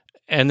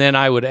 And then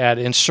I would add,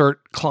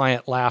 insert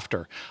client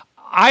laughter.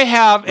 I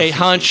have a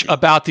hunch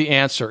about the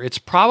answer. It's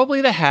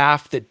probably the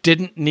half that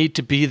didn't need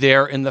to be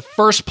there in the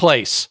first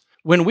place.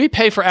 When we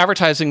pay for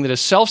advertising that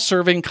is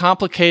self-serving,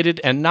 complicated,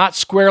 and not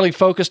squarely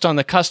focused on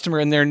the customer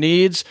and their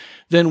needs,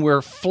 then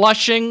we're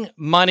flushing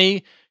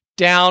money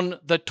down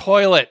the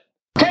toilet.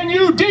 Can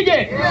you dig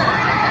it?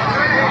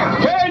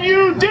 Can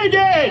you dig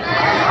it?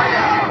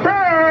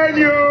 Can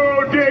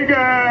you dig it?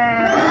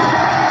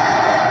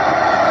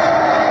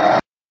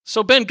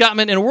 So Ben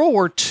Guttmann, in World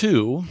War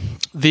II,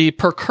 the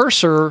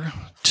precursor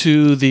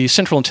to the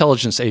Central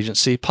Intelligence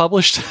Agency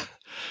published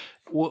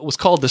what was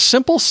called the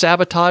Simple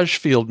Sabotage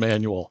Field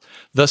Manual.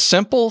 The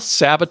Simple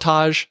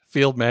Sabotage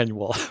Field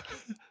Manual.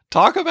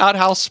 Talk about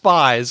how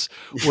spies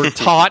were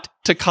taught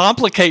to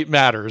complicate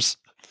matters.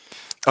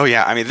 Oh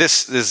yeah, I mean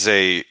this is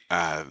a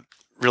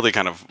really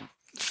kind of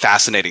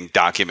fascinating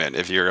document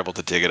if you're able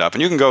to dig it up,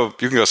 and you can go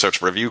search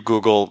for it. If you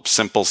Google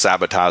 "Simple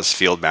Sabotage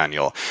Field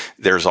Manual,"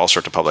 there's all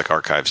sorts of public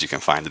archives you can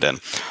find it in.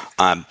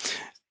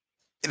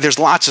 There's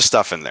lots of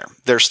stuff in there.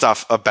 There's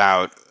stuff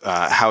about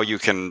how you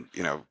can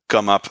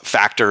gum up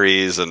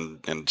factories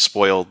and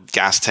spoil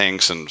gas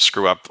tanks and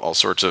screw up all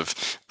sorts of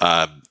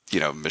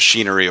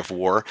machinery of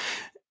war,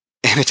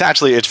 and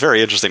it's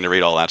very interesting to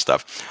read all that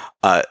stuff.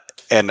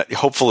 And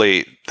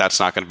hopefully that's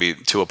not going to be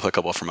too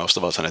applicable for most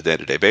of us on a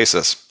day-to-day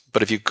basis.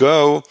 But if you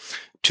go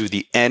to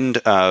the end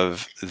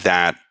of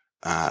that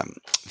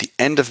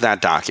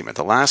document,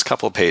 the last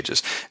couple of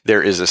pages,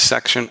 there is a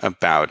section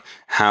about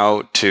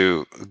how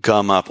to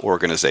gum up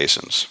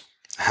organizations,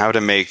 how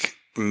to make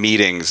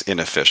meetings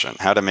inefficient,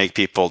 how to make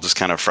people just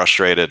kind of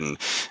frustrated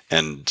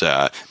and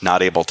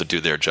not able to do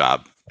their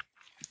job.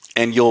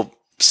 And you'll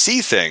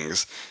see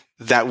things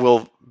that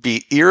will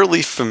be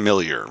eerily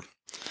familiar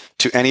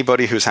to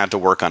anybody who's had to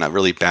work on a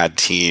really bad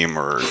team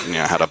or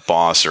had a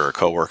boss or a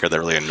coworker that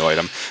really annoyed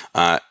them.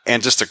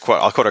 And just to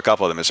quote, I'll quote a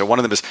couple of them. So one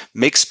of them is,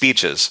 make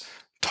speeches,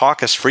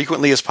 talk as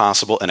frequently as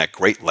possible and at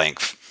great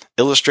length.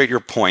 Illustrate your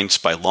points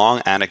by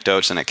long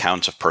anecdotes and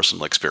accounts of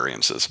personal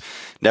experiences.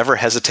 Never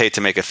hesitate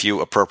to make a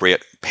few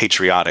appropriate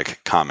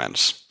patriotic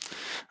comments.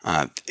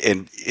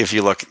 And if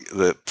you look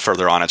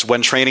further on, it's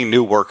when training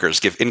new workers,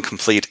 give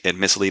incomplete and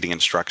misleading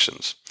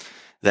instructions.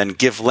 Then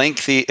give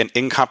lengthy and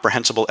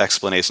incomprehensible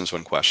explanations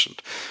when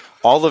questioned.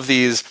 All of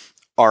these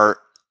are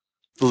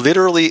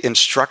literally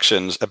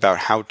instructions about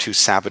how to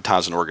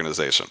sabotage an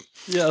organization.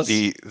 Yes.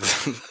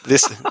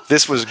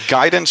 This was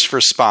guidance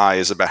for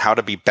spies about how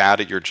to be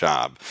bad at your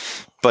job,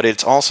 but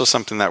it's also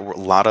something that a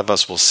lot of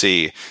us will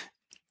see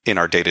in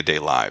our day-to-day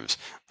lives,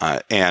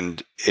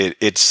 and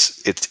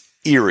it's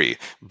eerie,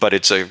 but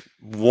it's a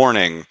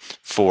warning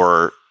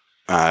for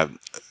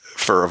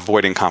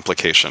avoiding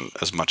complication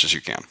as much as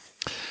you can.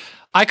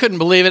 I couldn't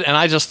believe it, and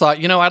I just thought,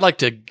 I'd like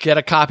to get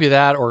a copy of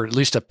that, or at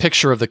least a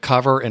picture of the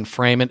cover, and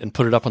frame it and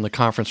put it up on the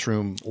conference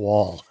room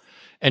wall,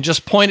 and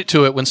just point it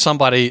to it when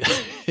somebody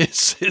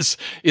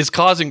is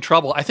causing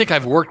trouble. I think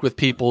I've worked with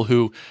people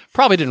who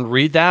probably didn't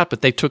read that,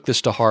 but they took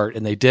this to heart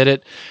and they did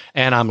it,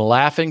 and I'm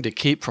laughing to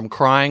keep from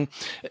crying.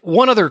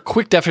 One other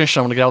quick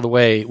definition I want to get out of the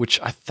way, which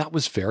I thought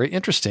was very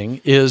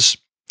interesting, is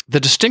the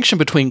distinction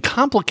between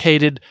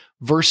complicated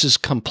versus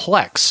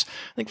complex.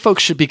 I think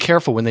folks should be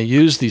careful when they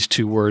use these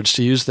two words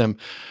to use them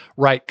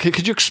right.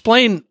 Could you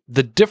explain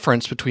the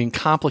difference between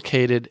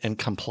complicated and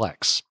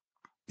complex?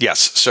 Yes.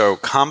 So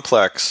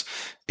complex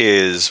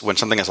is when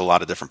something has a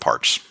lot of different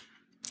parts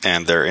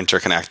and they're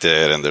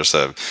interconnected and there's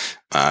a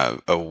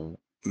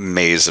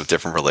maze of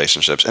different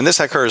relationships. And this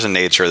occurs in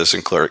nature. This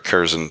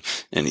occurs in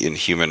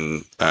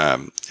human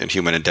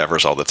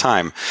endeavors all the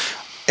time.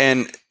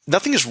 And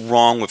nothing is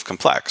wrong with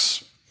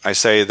complex. I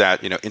say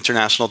that,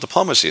 international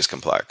diplomacy is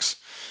complex.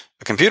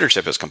 A computer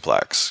chip is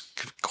complex.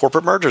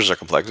 Corporate mergers are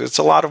complex. It's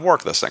a lot of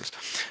work, those things.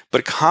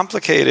 But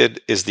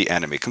complicated is the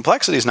enemy.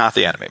 Complexity is not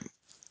the enemy.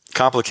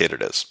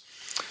 Complicated is.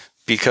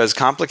 Because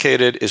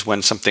complicated is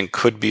when something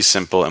could be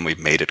simple and we've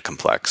made it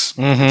complex.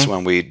 Mm-hmm. It's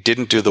when we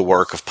didn't do the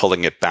work of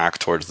pulling it back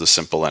towards the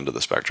simple end of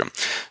the spectrum.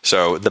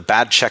 So the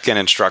bad check-in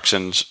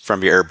instructions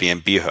from your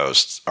Airbnb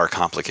hosts are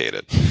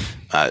complicated.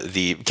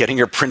 The getting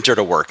your printer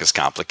to work is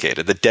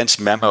complicated. The dense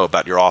memo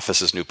about your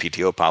office's new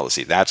PTO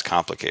policy, that's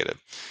complicated.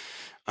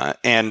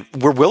 And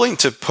we're willing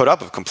to put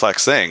up with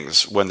complex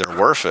things when they're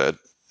worth it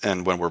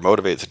and when we're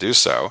motivated to do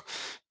so,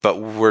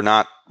 but we're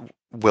not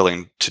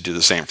willing to do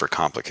the same for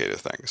complicated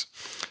things.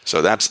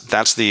 So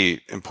that's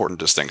the important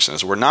distinction,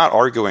 is we're not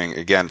arguing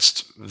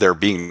against there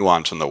being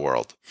nuance in the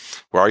world.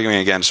 We're arguing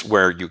against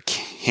where you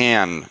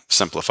can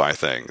simplify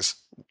things,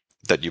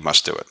 that you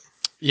must do it.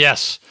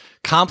 Yes.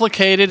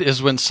 Complicated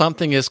is when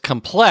something is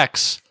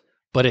complex,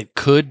 but it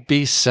could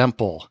be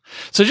simple.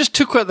 So just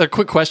two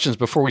quick questions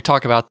before we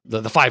talk about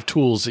the 5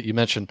 tools that you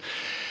mentioned.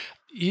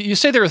 You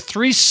say there are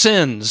 3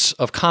 sins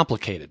of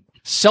complicated: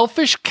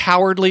 selfish,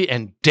 cowardly,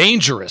 and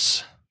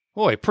dangerous.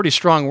 Boy, pretty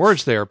strong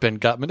words there, Ben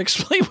Guttmann.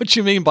 Explain what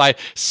you mean by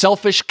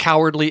selfish,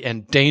 cowardly,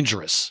 and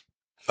dangerous.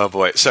 Oh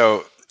boy.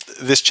 So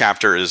this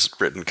chapter is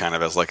written kind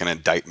of as like an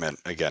indictment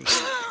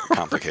against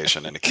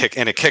complication, and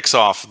it kicks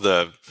off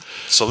the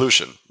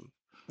solution,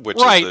 which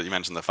is you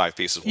mentioned the 5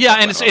 pieces. Yeah,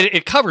 and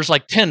it covers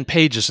like 10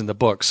 pages in the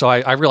book. So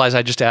I realize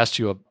I just asked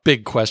you a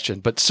big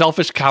question, but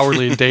selfish,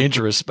 cowardly, and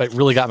dangerous, but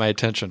really got my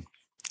attention.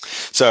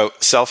 So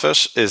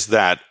selfish is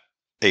that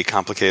a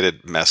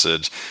complicated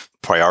message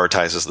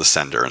prioritizes the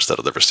sender instead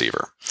of the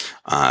receiver.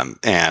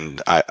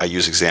 And I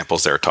use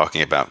examples there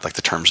talking about like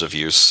the terms of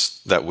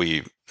use that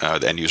we,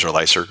 the end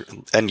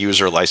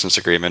user license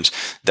agreements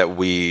that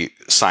we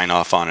sign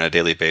off on a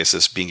daily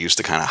basis being used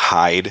to kind of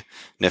hide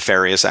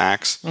nefarious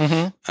acts.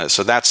 Mm-hmm.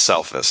 So that's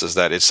selfish, is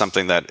that it's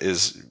something that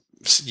is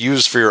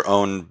used for your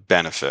own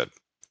benefit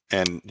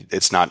and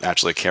it's not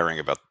actually caring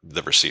about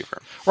the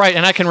receiver. Right.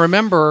 And I can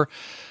remember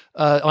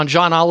on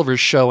John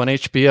Oliver's show on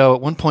HBO,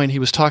 at one point he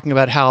was talking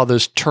about how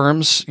those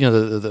terms,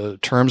 the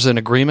terms and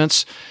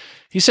agreements,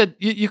 he said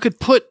you could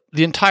put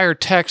the entire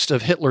text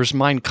of Hitler's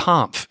Mein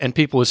Kampf and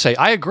people would say,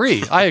 I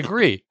agree.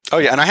 Oh,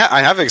 yeah. And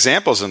I have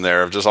examples in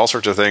there of just all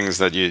sorts of things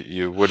that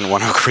you wouldn't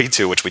want to agree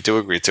to, which we do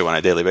agree to on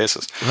a daily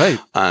basis. Right.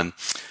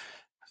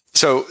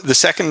 So the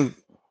second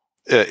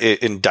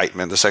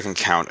indictment, the second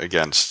count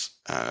against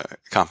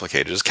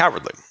complicated is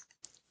cowardly.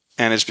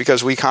 And it's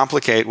because we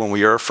complicate when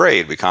we are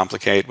afraid. We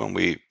complicate when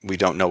we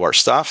don't know our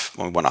stuff,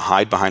 when we want to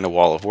hide behind a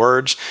wall of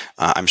words.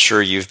 I'm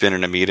sure you've been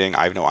in a meeting.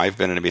 I know I've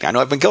been in a meeting. I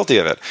know I've been guilty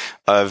of it.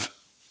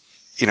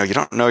 You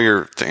don't know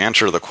the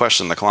answer to the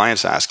question the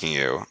client's asking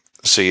you.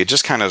 So you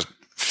just kind of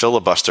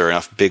filibuster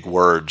enough big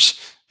words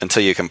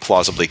until you can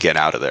plausibly get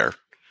out of there.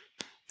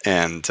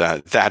 And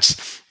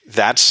that's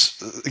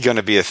that's going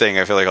to be a thing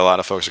I feel like a lot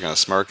of folks are going to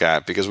smirk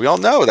at, because we all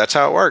know that's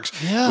how it works.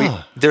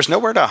 Yeah. There's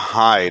nowhere to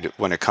hide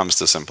when it comes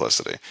to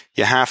simplicity.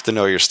 You have to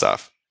know your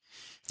stuff.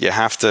 You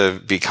have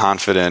to be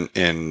confident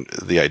in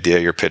the idea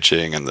you're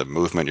pitching and the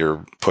movement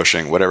you're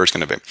pushing, whatever it's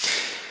going to be.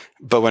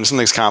 But when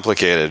something's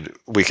complicated,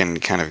 we can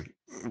kind of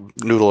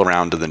noodle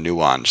around to the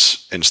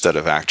nuance instead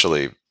of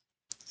actually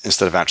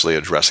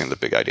addressing the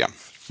big idea.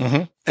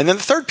 Mm-hmm. And then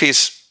the third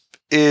piece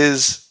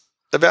is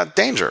about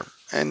danger.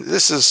 And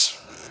this is,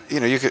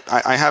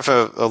 I have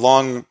a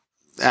long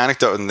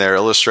anecdote in there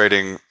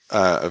illustrating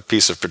a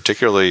piece of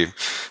particularly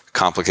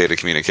complicated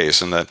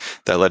communication that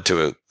led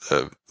to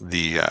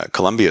the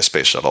Columbia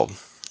Space Shuttle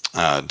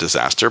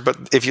disaster.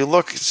 But if you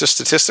look just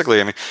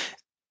statistically, I mean,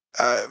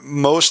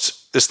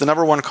 it's the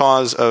number one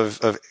cause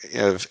of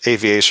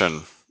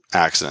aviation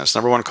accidents,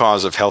 number one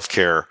cause of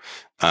healthcare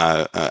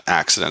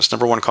accidents,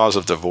 number one cause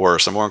of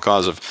divorce, number one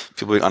cause of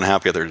people being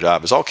unhappy at their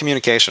job is all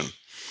communication.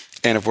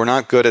 And if we're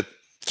not good at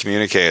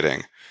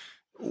communicating,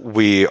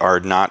 we are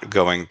not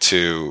going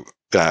to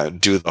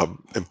do the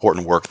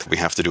important work that we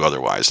have to do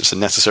otherwise. It's a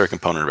necessary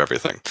component of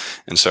everything.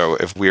 And so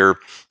if we're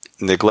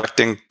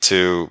neglecting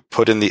to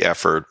put in the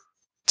effort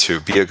to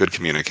be a good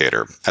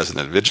communicator as an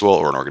individual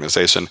or an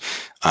organization,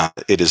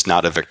 it is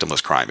not a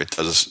victimless crime. It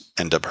does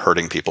end up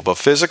hurting people, both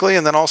physically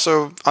and then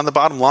also on the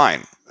bottom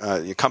line.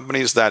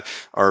 Companies that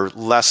are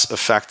less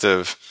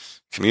effective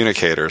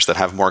communicators, that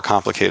have more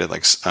complicated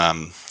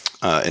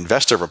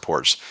investor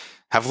reports,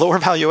 have lower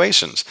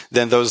valuations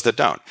than those that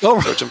don't.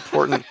 Oh, so it's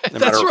important no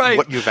matter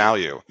what you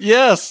value.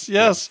 Yes.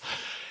 Yeah.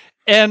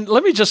 And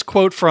let me just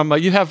quote from,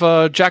 you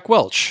have Jack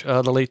Welch,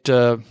 the late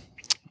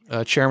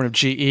chairman of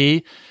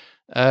GE.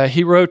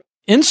 He wrote,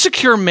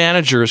 "Insecure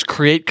managers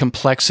create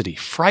complexity.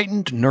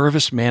 Frightened,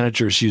 nervous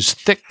managers use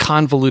thick,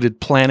 convoluted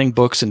planning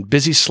books and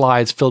busy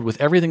slides filled with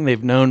everything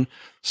they've known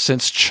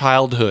since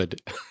childhood."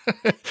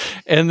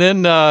 And then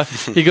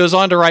he goes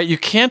on to write, "You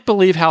can't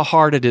believe how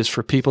hard it is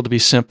for people to be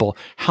simple,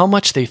 how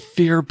much they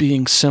fear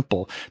being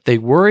simple. They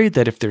worry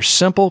that if they're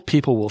simple,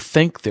 people will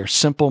think they're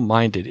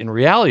simple-minded. In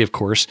reality, of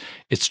course,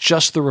 it's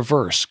just the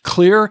reverse.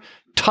 Clear,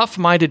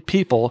 tough-minded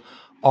people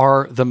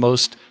are the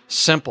most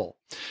simple."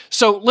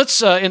 So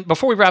let's,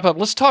 before we wrap up,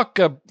 let's talk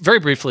very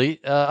briefly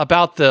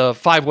about the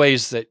 5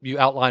 ways that you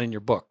outline in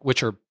your book,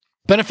 which are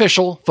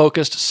beneficial,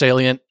 focused,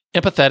 salient,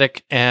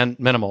 empathetic, and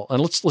minimal.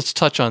 And let's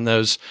touch on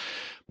those.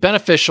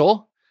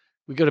 Beneficial.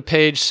 We go to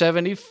page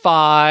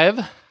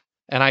 75,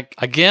 and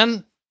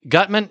again,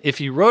 Guttmann,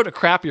 if you wrote a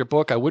crappier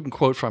book, I wouldn't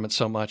quote from it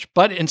so much,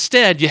 but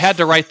instead you had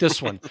to write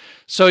this one.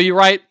 So you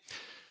write,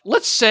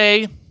 let's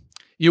say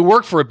you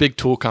work for a big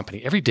tool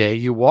company. Every day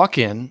you walk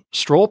in,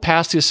 stroll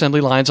past the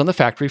assembly lines on the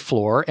factory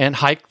floor, and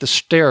hike the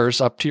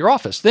stairs up to your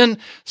office. Then,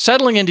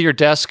 settling into your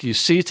desk, you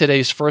see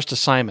today's first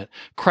assignment.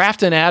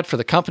 Craft an ad for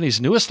the company's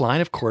newest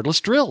line of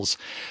cordless drills.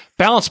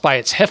 Balanced by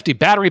its hefty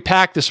battery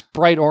pack, this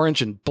bright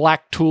orange and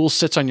black tool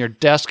sits on your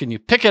desk, and you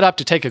pick it up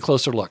to take a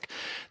closer look.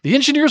 The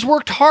engineers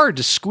worked hard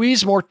to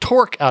squeeze more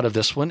torque out of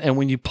this one, and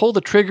when you pull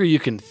the trigger, you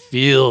can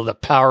feel the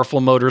powerful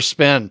motor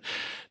spin.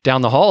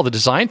 Down the hall, the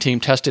design team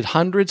tested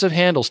hundreds of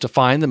handles to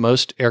find the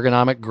most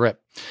ergonomic grip.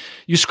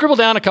 You scribble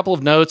down a couple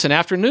of notes, and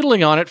after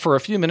noodling on it for a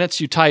few minutes,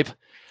 you type,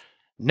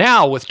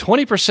 "Now, with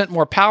 20%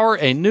 more power,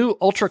 a new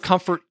Ultra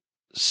Comfort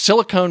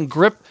silicone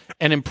grip,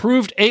 and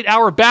improved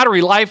 8-hour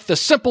battery life, the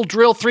Simple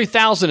Drill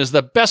 3000 is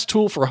the best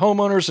tool for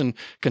homeowners and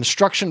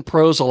construction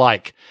pros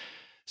alike.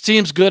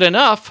 Seems good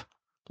enough.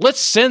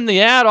 Let's send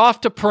the ad off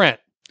to print."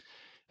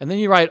 And then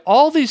you write,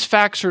 "All these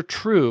facts are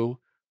true.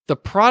 The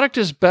product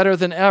is better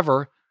than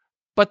ever.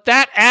 But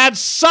that ad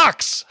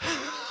sucks."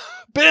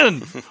 Ben,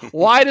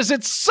 why does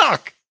it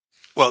suck?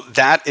 Well,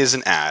 that is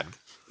an ad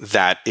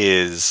that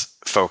is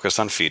focused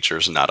on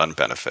features, not on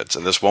benefits.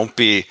 And this won't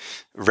be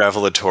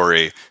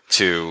revelatory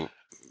to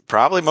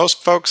probably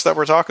most folks that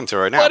we're talking to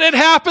right now. But it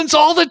happens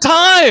all the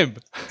time.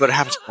 But it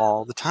happens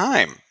all the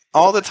time.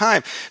 All the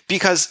time.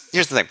 Because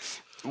here's the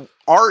thing.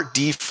 Our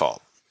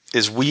default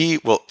is we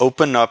will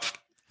open up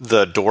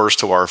the doors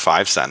to our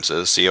 5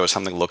 senses, see what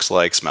something looks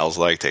like, smells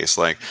like, tastes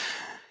like,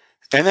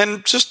 and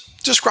then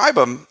just describe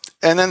them.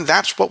 And then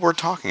that's what we're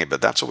talking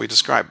about. That's what we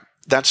describe.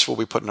 That's what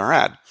we put in our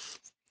ad.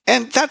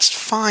 And that's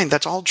fine.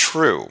 That's all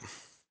true.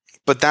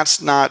 But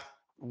that's not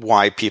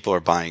why people are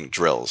buying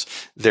drills.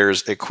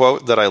 There's a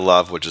quote that I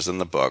love, which is in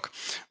the book,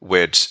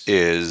 which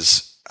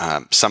is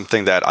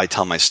something that I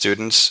tell my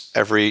students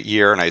every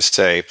year. And I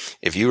say,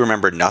 if you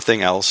remember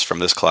nothing else from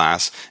this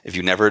class, if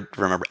you never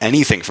remember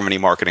anything from any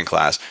marketing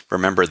class,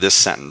 remember this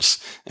sentence.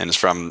 And it's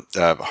from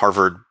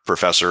Harvard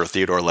professor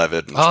Theodore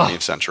Levitt in the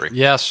 20th century.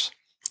 Yes.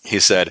 He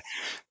said,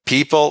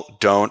 "People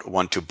don't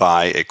want to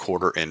buy a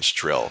 1/4-inch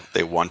drill.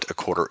 They want a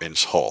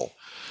 1/4-inch hole."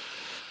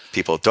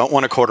 People don't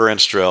want a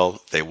 1/4-inch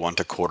drill. They want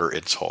a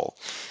 1/4-inch hole.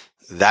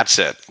 That's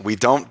it. We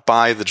don't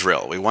buy the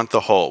drill. We want the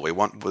hole. We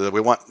want,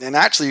 and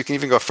actually you can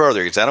even go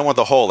further. Because I don't want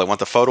the hole. I want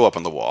the photo up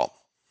on the wall.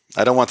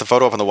 I don't want the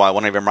photo up on the wall. I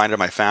want to be reminded of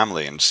my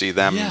family and see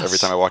them every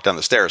time I walk down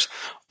the stairs.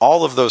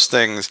 All of those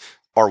things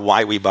are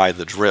why we buy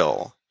the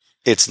drill.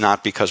 It's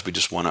not because we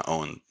just want to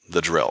own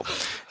the drill.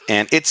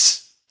 And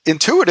it's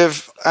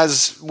intuitive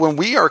as when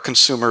we are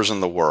consumers in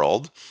the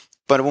world,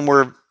 but when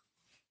we're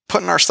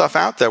putting our stuff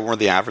out there, we're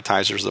the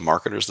advertisers, the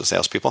marketers, the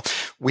salespeople,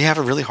 we have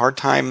a really hard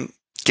time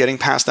getting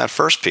past that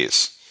first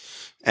piece.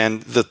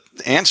 And the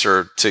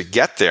answer to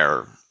get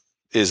there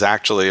is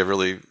actually a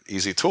really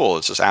easy tool.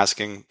 It's just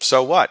asking,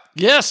 so what?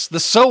 Yes, the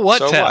so what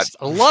So test.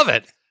 I love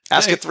it.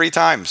 Ask it 3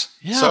 times.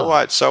 Yeah. So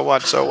what? So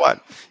what? So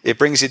what? It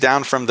brings you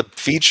down from the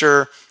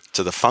feature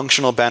to the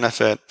functional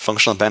benefit.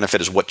 Functional benefit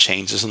is what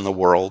changes in the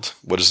world.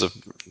 What is the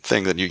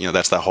thing that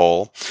that's the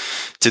whole.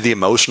 To the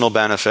emotional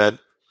benefit,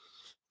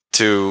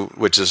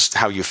 which is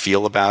how you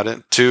feel about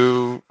it,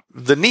 to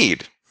the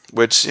need,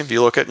 which if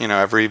you look at,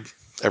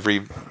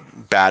 every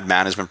bad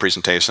management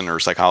presentation or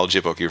psychology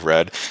book you've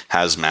read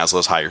has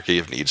Maslow's hierarchy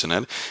of needs in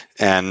it.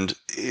 And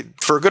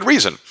for a good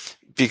reason,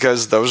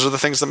 because those are the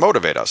things that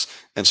motivate us.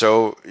 And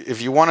so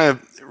if you want to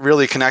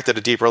really connect at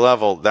a deeper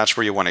level, that's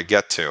where you want to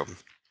get to.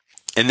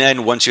 And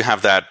then once you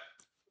have that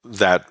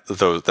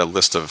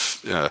list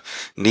of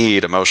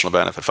need, emotional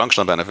benefit,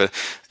 functional benefit,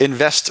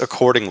 invest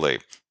accordingly.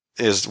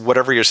 Is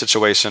whatever your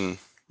situation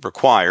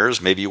requires.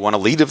 Maybe you want to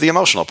lead with the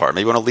emotional part.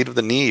 Maybe you want to lead with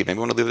the need. Maybe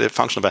you want to lead with the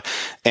functional part.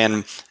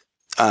 And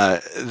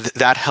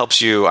that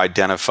helps you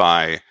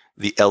identify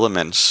the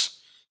elements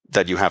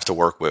that you have to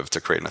work with to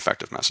create an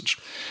effective message.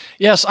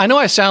 Yes, I know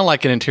I sound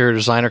like an interior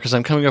designer because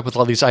I'm coming up with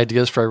all these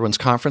ideas for everyone's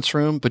conference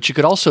room, but you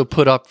could also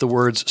put up the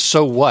words,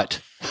 so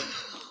what?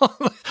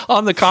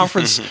 on the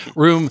conference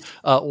room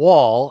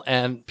wall,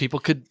 and people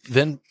could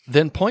then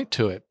point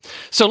to it.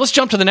 So let's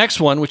jump to the next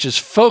one, which is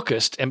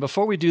focused. And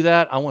before we do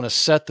that, I want to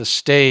set the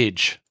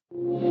stage.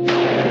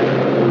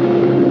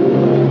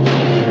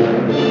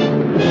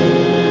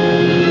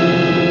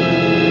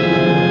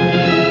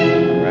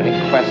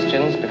 Any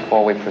questions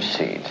before we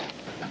proceed?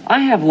 I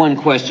have one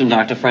question,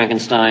 Dr.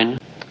 Frankenstein.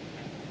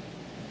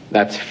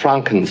 That's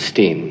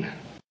Frankenstein.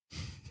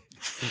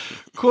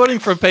 Quoting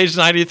from page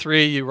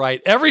 93, you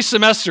write, every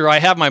semester I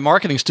have my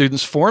marketing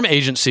students form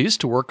agencies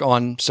to work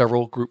on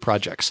several group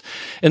projects.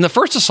 In the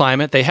first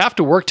assignment, they have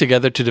to work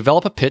together to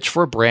develop a pitch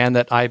for a brand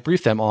that I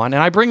brief them on,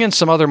 and I bring in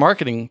some other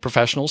marketing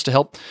professionals to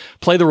help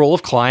play the role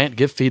of client,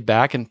 give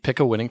feedback, and pick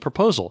a winning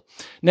proposal.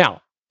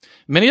 Now,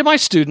 many of my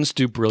students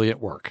do brilliant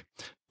work,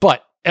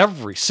 but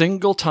every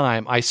single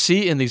time I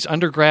see in these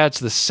undergrads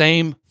the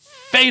same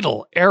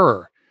fatal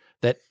error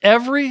that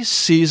every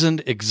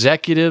seasoned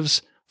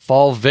executives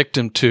fall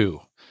victim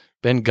to.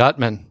 Ben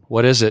Guttmann,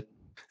 what is it?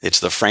 It's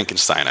the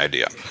Frankenstein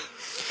idea.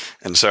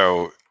 And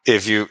so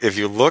if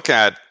you look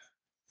at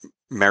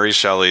Mary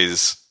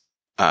Shelley's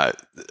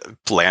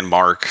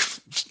landmark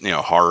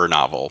horror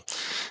novel,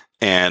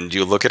 and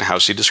you look at how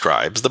she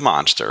describes the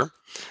monster,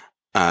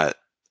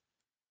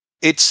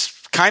 it's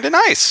kind of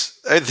nice.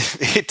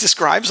 It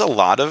describes a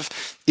lot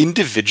of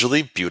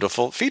individually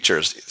beautiful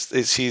features.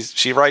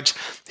 She writes,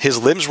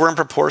 his limbs were in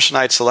proportion.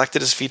 I had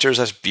selected his features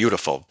as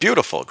beautiful.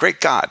 Beautiful.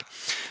 Great God.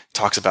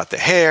 Talks about the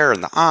hair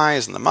and the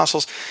eyes and the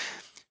muscles.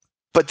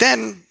 But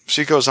then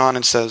she goes on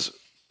and says,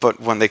 but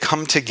when they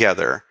come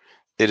together,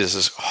 it is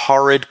this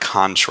horrid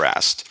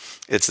contrast.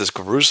 It's this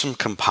gruesome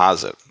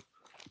composite.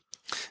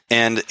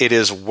 And it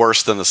is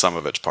worse than the sum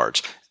of its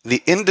parts.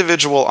 The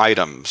individual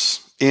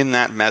items in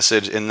that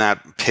message, in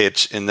that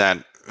pitch, in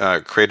that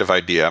creative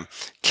idea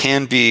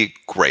can be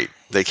great.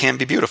 They can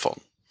be beautiful.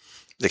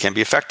 They can be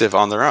effective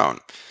on their own.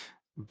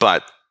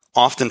 But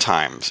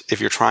oftentimes,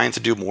 if you're trying to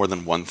do more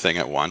than one thing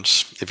at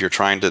once, if you're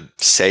trying to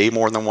say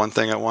more than one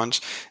thing at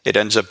once, it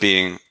ends up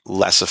being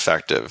less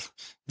effective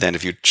than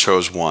if you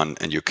chose one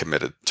and you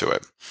committed to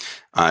it.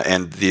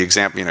 And the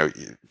example,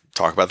 you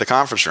talk about the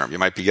conference room. You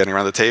might be getting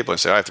around the table and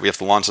say, we have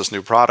to launch this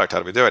new product. How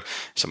do we do it?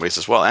 Somebody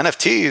says, well,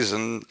 NFTs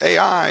and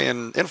AI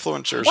and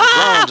influencers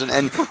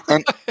and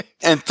drones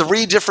and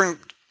 3 different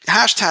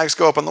hashtags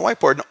go up on the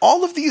whiteboard. And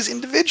all of these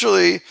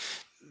individually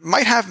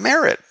might have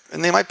merit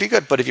and they might be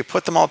good. But if you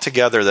put them all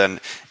together, then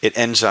it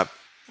ends up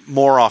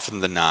more often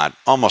than not,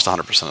 almost 100%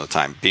 of the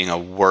time, being a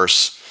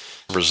worse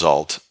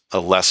result, a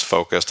less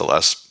focused, a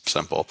less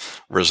simple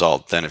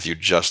result than if you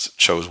just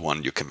chose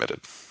one you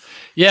committed.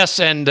 Yes,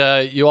 and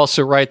you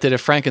also write that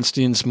if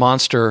Frankenstein's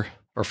monster,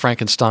 or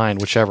Frankenstein,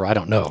 whichever, I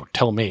don't know,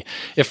 tell me.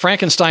 If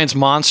Frankenstein's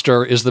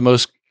monster is the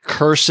most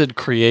cursed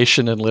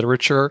creation in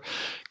literature,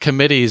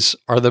 committees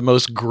are the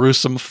most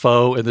gruesome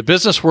foe in the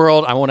business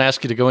world. I won't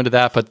ask you to go into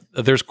that, but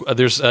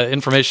there's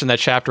information in that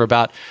chapter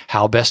about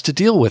how best to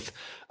deal with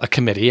a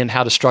committee and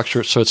how to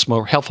structure it so it's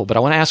more helpful. But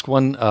I want to ask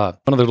one other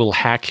little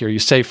hack here. You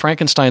say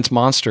Frankenstein's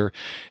monster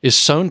is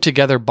sewn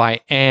together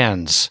by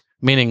ands,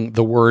 meaning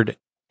the word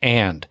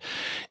and.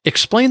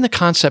 Explain the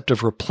concept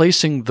of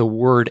replacing the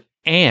word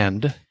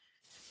and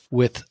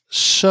with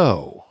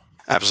so.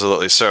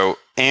 Absolutely. So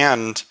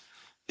and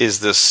is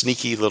this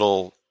sneaky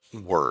little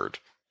word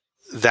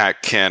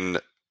that can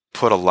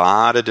put a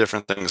lot of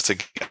different things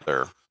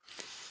together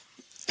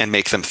and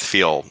make them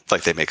feel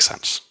like they make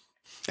sense.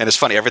 And it's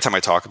funny, every time I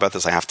talk about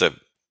this, I have to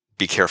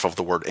be careful of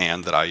the word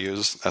and that I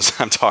use as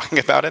I'm talking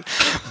about it.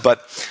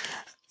 But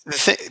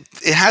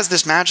it has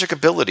this magic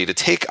ability to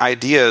take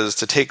ideas,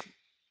 to take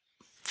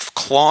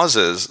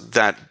clauses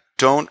that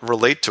don't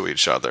relate to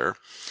each other.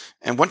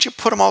 And once you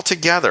put them all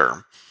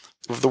together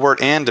with the word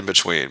and in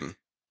between,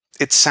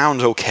 it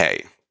sounds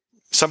okay.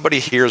 Somebody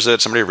hears it,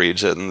 somebody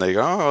reads it, and they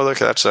go, oh, look,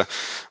 that's a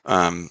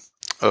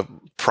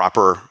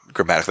proper,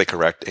 grammatically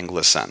correct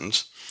English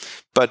sentence.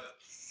 But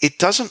it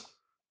doesn't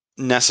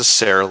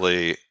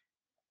necessarily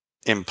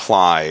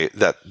imply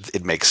that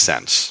it makes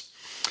sense.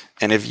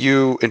 And if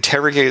you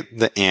interrogate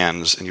the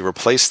ands and you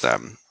replace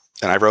them,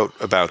 and I wrote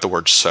about the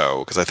word so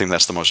because I think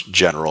that's the most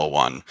general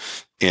one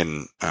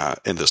in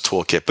this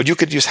toolkit. But you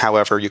could use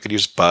however, you could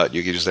use but,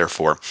 you could use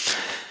therefore.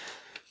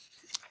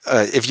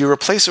 If you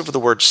replace it with the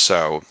word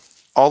so,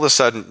 all of a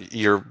sudden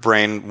your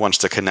brain wants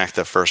to connect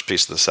the first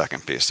piece to the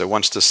second piece. It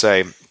wants to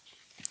say,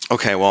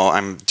 okay, well,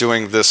 I'm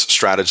doing this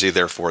strategy,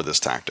 therefore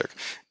this tactic.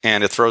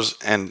 And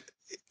and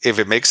if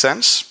it makes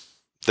sense,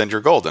 then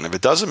you're golden. If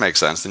it doesn't make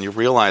sense, then you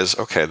realize,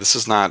 okay, this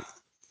is not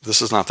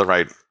the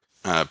right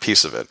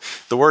piece of it.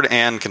 The word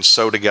and can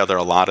sew together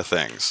a lot of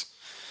things,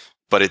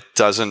 but it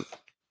doesn't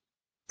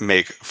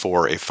make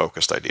for a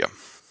focused idea.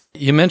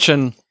 You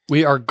mentioned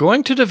we are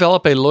going to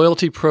develop a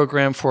loyalty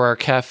program for our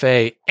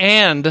cafe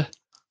and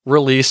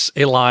release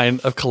a line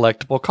of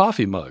collectible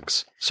coffee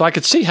mugs. So I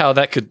could see how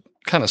that could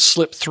kind of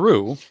slip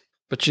through,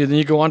 but then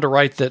you go on to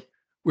write that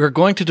we're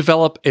going to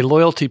develop a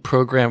loyalty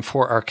program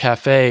for our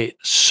cafe,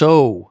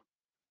 so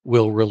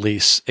we'll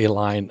release a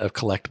line of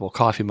collectible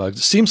coffee mugs.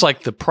 It seems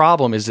like the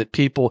problem is that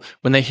people,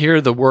 when they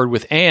hear the word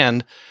with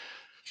and,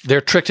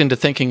 they're tricked into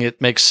thinking it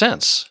makes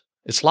sense.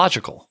 It's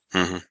logical.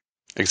 Mm-hmm.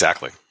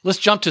 Exactly. Let's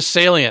jump to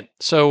salient.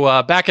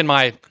 So back in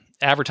my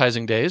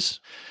advertising days,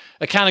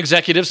 account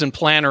executives and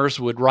planners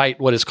would write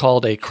what is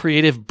called a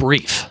creative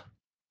brief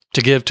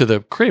to give to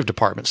the creative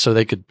department so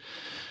they could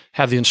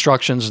have the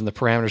instructions and the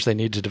parameters they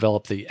need to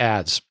develop the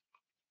ads.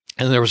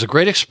 And there was a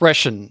great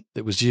expression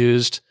that was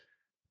used,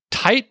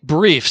 tight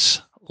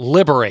briefs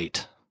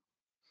liberate.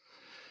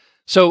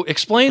 So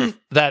explain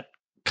that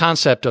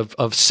concept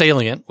of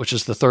salient, which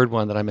is the third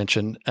one that I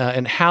mentioned,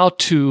 and how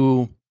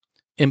to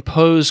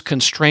impose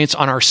constraints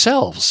on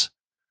ourselves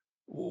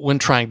when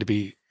trying to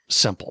be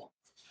simple.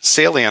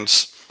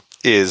 Salience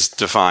is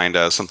defined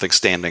as something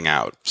standing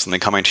out, something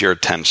coming to your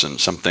attention,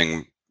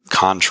 something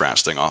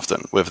contrasting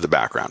often with the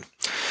background.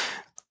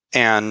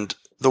 And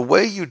the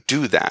way you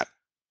do that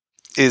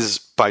is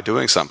by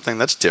doing something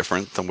that's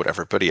different than what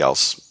everybody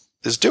else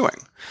is doing.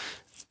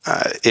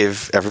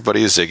 If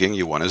everybody is zigging,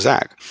 you want to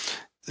zag.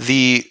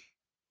 The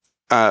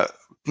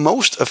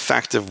most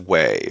effective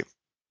way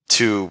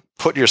to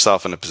put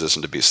yourself in a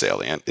position to be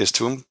salient is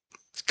to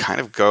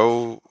kind of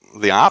go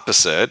the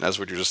opposite, as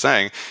what you're just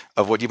saying,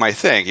 of what you might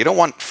think. You don't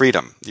want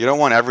freedom. You don't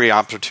want every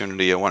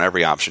opportunity. You want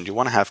every option. You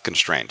want to have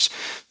constraints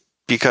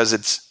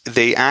because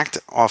they act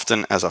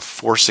often as a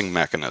forcing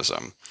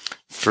mechanism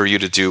for you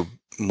to do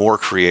more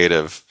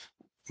creative,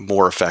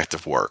 more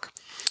effective work.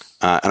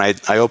 And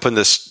I opened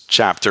this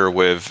chapter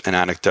with an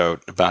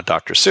anecdote about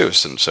Dr.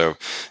 Seuss. And so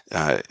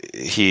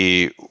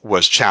he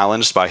was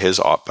challenged by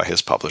his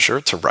publisher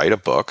to write a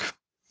book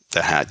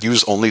that had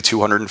used only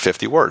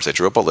 250 words. They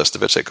drew up a list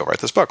of it, say, go write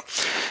this book.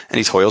 And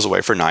he toils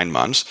away for 9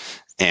 months,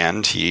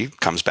 and he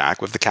comes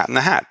back with The Cat in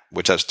the Hat,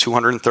 which has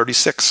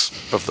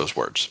 236 of those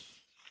words.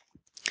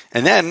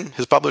 And then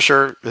his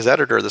publisher, his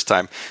editor this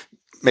time,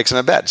 makes him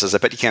a bet, says, I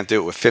bet you can't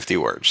do it with 50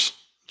 words.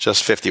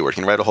 Just 50 words.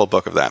 You can write a whole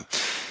book of that.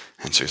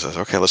 And so he says,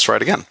 okay, let's try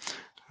it again.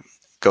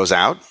 Goes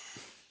out,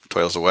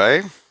 toils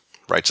away,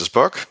 writes his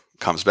book,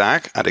 comes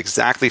back at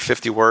exactly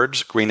 50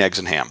 words, Green Eggs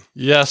and Ham.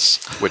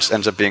 Yes. Which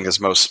ends up being his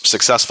most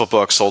successful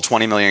book, sold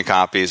 20 million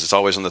copies. It's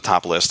always on the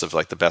top list of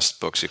like the best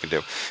books you can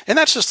do. And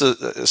that's just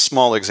a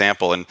small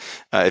example. And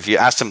if you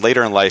asked him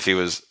later in life, he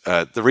was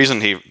the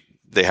reason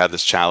they had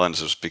this challenge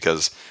was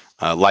because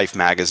Life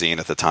magazine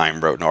at the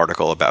time wrote an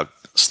article about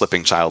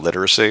slipping child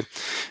literacy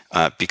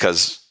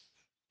because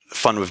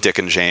Fun with Dick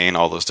and Jane,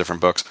 all those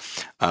different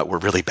books were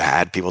really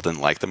bad. People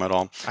didn't like them at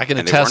all. I can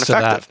attest to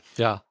that.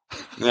 Yeah.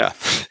 Yeah.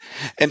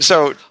 And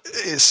so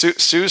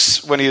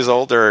Seuss, when he's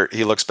older,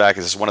 he looks back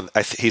and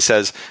says, he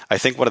says, I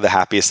think one of the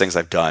happiest things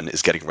I've done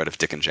is getting rid of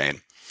Dick and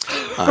Jane.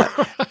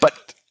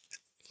 But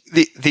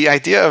the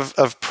idea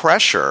of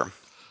pressure,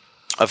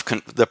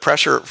 the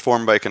pressure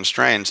formed by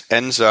constraints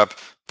ends up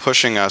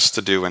pushing us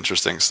to do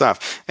interesting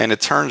stuff. And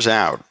it turns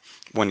out,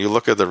 when you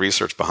look at the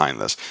research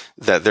behind this,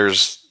 that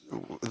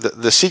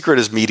the secret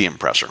is medium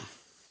pressure.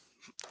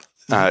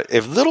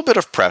 If a little bit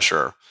of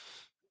pressure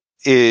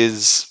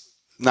is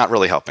not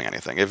really helping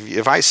anything.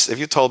 If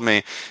you told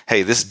me,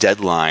 hey, this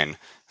deadline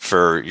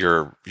for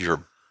your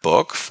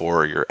book,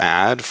 for your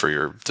ad, for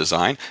your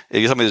design,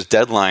 if you told me this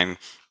deadline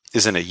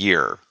is in a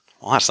year,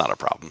 well, that's not a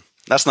problem.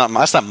 That's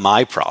not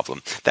my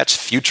problem. That's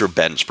future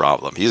Ben's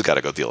problem. He's got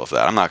to go deal with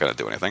that. I'm not going to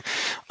do anything.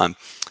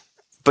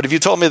 But if you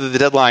told me that the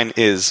deadline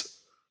is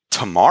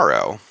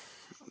tomorrow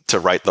to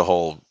write the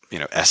whole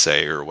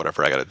essay or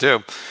whatever I got to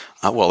do,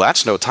 well,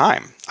 that's no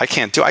time. I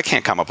can't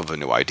come up with a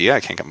new idea. I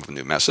can't come up with a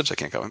new message. I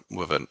can't come up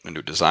with a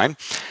new design.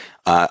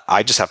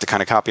 I just have to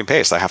kind of copy and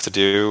paste. I have to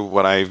do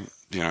when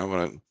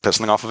I'm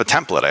pissing off of a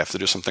template. I have to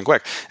do something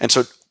quick. And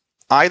so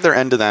either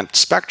end of that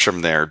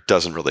spectrum there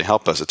doesn't really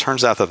help us. It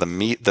turns out that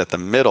the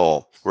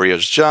middle, where he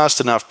has just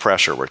enough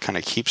pressure, where it kind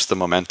of keeps the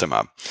momentum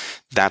up,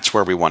 that's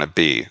where we want to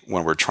be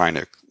when we're trying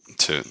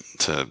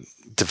to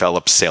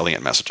develop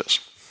salient messages.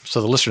 So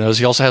the listener knows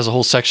he also has a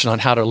whole section on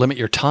how to limit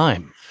your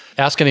time.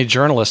 Ask any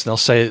journalist, and they'll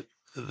say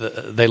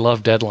they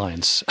love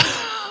deadlines.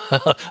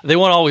 They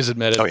won't always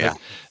admit it. Oh, yeah.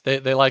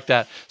 They like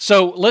that.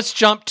 So let's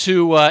jump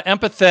to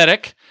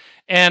empathetic.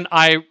 And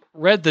I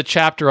read the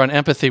chapter on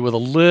empathy with a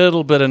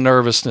little bit of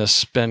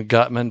nervousness, Ben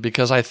Guttmann,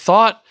 because I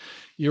thought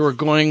you were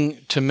going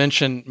to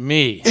mention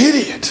me.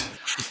 Idiot.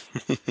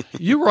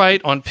 You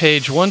write on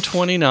page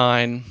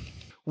 129,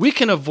 we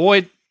can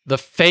avoid the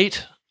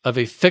fate of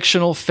a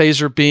fictional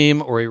phaser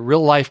beam or a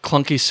real-life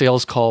clunky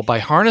sales call by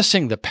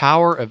harnessing the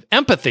power of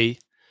empathy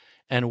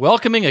and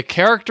welcoming a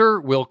character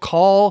we'll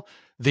call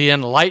the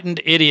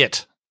enlightened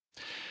idiot.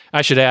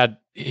 I should add,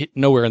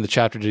 nowhere in the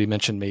chapter did he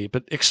mention me,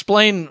 but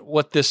explain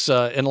what this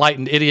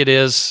enlightened idiot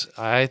is.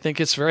 I think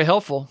it's very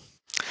helpful.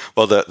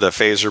 Well, the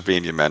phaser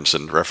beam you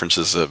mentioned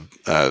references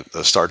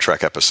a Star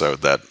Trek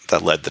episode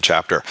that led the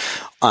chapter.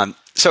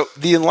 So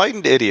the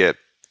enlightened idiot,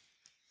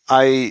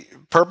 I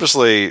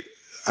purposely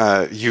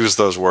use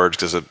those words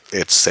because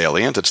it's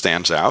salient, it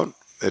stands out.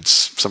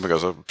 Someone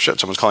goes, oh shit,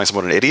 someone's calling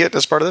someone an idiot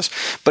as part of this.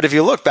 But if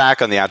you look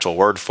back on the actual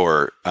word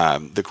for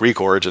the Greek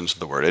origins of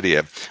the word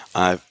idiot,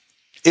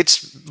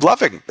 it's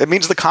loving. It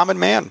means the common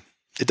man.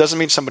 It doesn't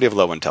mean somebody of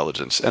low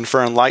intelligence. And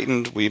for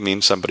enlightened, we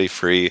mean somebody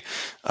free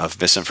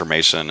of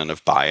misinformation and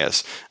of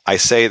bias. I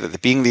say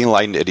that being the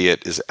enlightened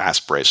idiot is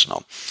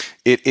aspirational.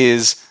 It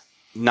is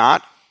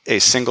not a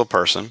single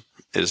person.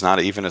 It is not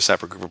even a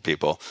separate group of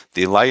people.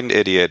 The enlightened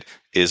idiot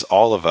is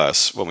all of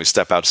us when we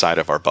step outside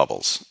of our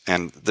bubbles.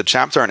 And the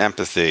chapter on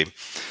empathy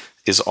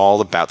is all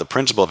about, the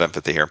principle of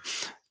empathy here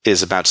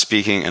is about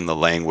speaking in the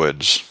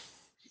language,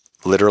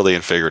 literally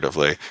and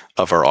figuratively,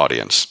 of our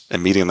audience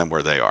and meeting them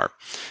where they are.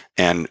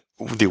 And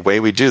the way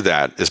we do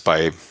that is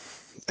by,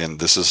 and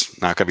this is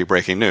not going to be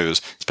breaking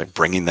news, it's by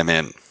bringing them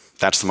in.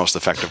 That's the most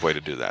effective way to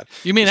do that.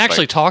 You mean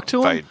actually talk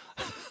to them?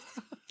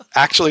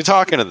 Actually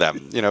talking to them,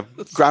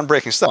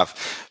 groundbreaking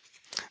stuff.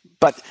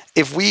 But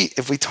if we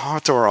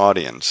talk to our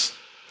audience,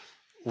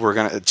 we're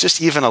going to,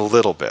 just even a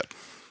little bit,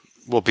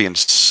 we'll be in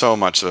so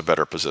much of a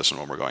better position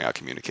when we're going out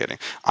communicating.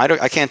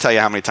 I can't tell you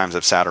how many times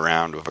I've sat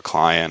around with a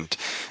client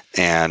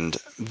and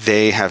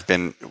they have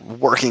been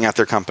working at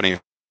their company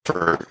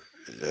for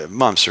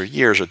months or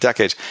years or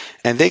decades,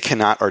 and they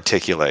cannot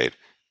articulate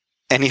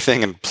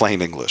anything in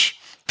plain English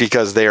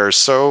because they are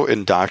so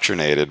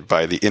indoctrinated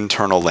by the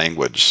internal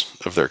language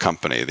of their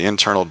company, the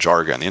internal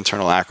jargon, the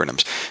internal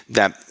acronyms,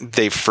 that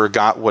they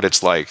forgot what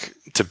it's like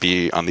to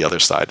be on the other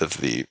side of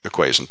the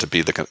equation, to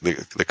be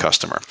the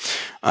customer.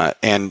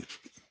 And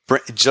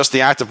just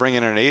the act of bringing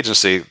in an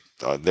agency,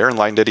 they're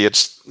enlightened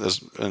idiots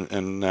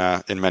in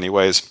many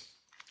ways,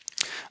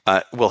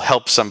 will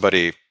help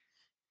somebody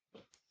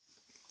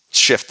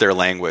shift their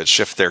language,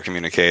 shift their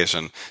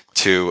communication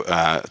to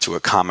a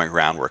common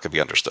ground where it could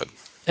be understood.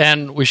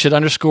 And we should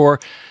underscore,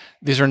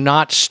 these are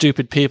not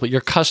stupid people. Your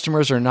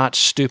customers are not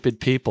stupid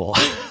people.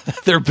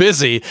 They're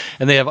busy,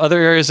 and they have other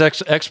areas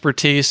of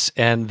expertise,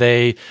 and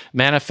they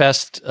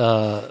manifest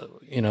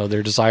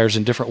their desires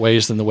in different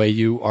ways than the way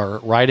you are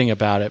writing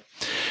about it.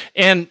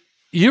 And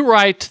you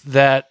write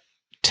that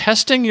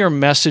testing your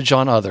message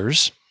on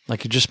others,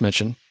 like you just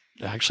mentioned,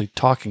 actually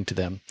talking to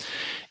them,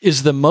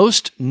 is the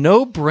most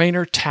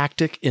no-brainer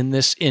tactic in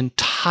this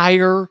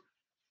entire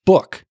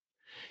book.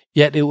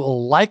 Yet it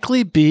will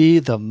likely be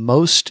the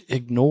most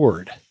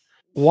ignored.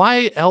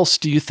 Why else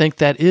do you think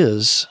that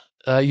is?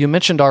 You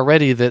mentioned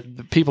already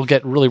that people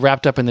get really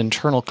wrapped up in the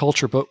internal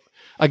culture, but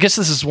I guess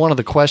this is one of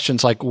the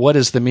questions, like, what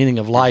is the meaning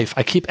of life?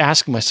 I keep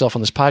asking myself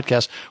on this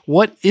podcast,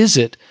 what is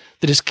it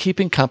that is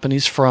keeping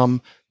companies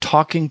from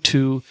talking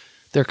to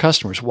their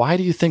customers? Why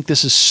do you think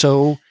this is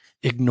so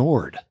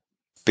ignored?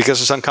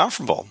 Because it's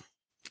uncomfortable.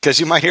 Because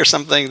you might hear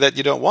something that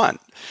you don't want.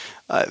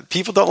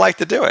 People don't like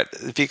to do it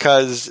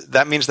because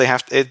that means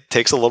it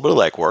takes a little bit of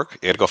legwork.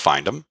 You got to go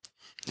find them.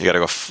 You got to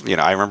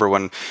go, I remember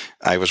when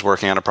I was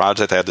working on a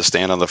project, I had to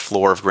stand on the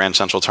floor of Grand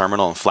Central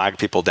Terminal and flag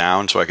people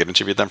down so I could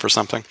interview them for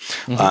something.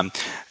 Mm-hmm.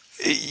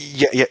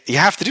 You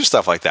have to do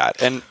stuff like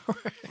that. And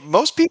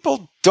most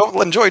people don't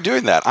enjoy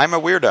doing that. I'm a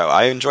weirdo.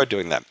 I enjoy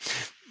doing that.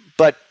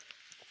 But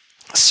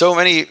so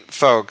many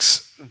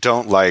folks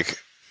don't like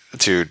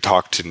to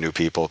talk to new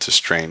people, to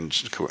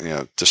strange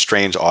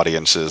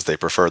audiences. They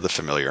prefer the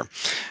familiar.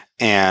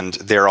 And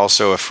they're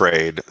also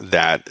afraid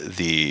that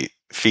the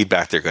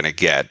feedback they're going to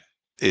get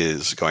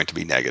is going to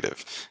be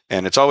negative.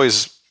 And it's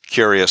always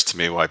curious to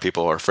me why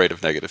people are afraid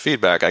of negative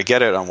feedback. I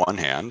get it on one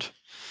hand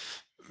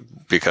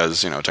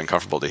because, it's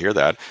uncomfortable to hear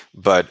that.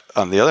 But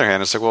on the other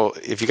hand, it's like, well,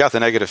 if you got the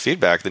negative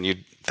feedback,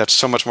 then that's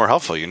so much more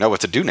helpful. You know what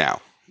to do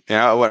now You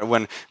know,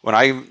 when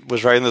I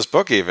was writing this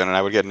book, even, and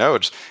I would get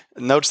notes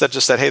that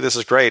just said, "Hey, this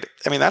is great."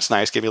 I mean, that's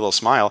nice, give you a little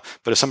smile.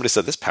 But if somebody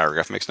said this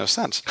paragraph makes no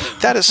sense,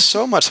 that is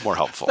so much more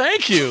helpful.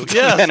 Thank you.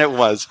 Yeah, than it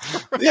was.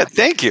 Yeah,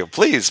 thank you.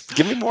 Please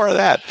give me more of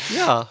that.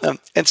 Yeah.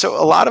 And so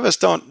a lot of us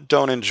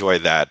don't enjoy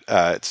that.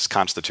 It's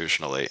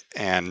constitutionally,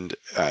 and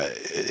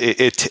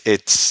it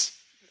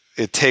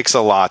takes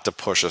a lot to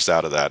push us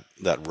out of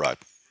that rut.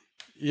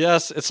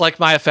 Yes, it's like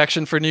my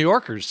affection for New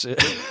Yorkers.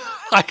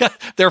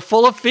 They're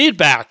full of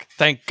feedback,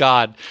 thank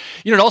God.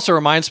 You know, it also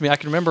reminds me, I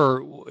can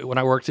remember when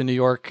I worked in New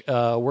York,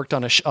 worked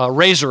on a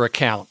razor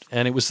account,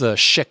 and it was the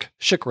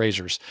Schick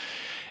razors.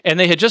 And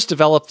they had just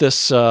developed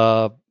this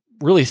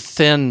really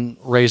thin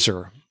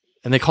razor,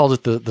 and they called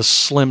it the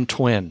Slim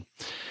Twin.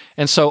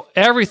 And so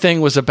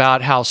everything was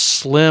about how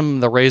slim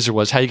the razor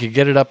was, how you could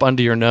get it up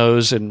under your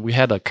nose. And we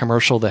had a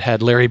commercial that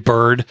had Larry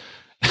Bird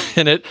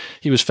in it.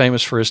 He was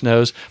famous for his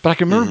nose. But I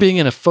can remember being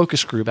in a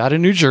focus group out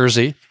in New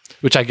Jersey,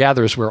 which I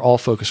gather is where all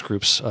focus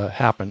groups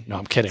happen. No,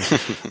 I'm kidding.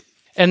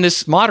 And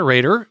this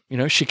moderator, you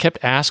know, she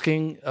kept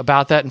asking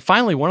about that. And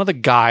finally, one of the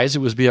guys, it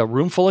was be a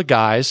room full of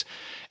guys.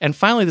 And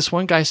finally, this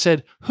one guy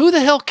said, "Who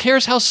the hell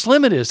cares how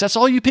slim it is? That's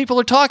all you people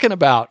are talking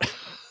about."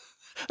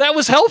 That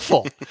was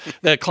helpful.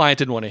 The client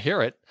didn't want to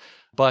hear it.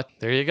 But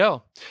there you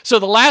go. So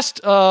the last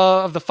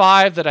of the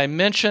 5 that I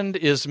mentioned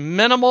is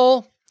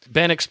minimal.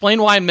 Ben,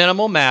 explain why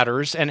minimal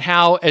matters and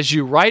how, as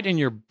you write in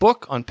your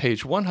book on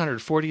page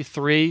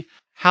 143,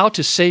 how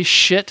to say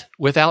shit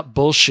without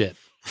bullshit.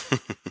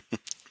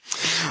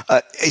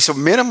 So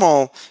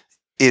minimal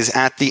is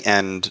at the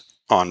end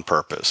on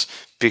purpose,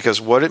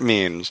 because what it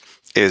means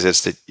is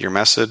it's that your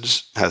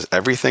message has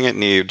everything it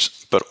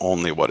needs, but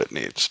only what it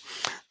needs.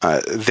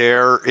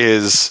 There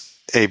is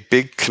a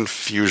big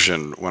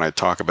confusion when I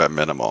talk about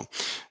minimal,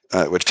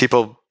 which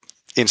people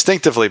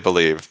instinctivly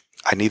believe,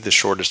 I need the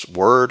shortest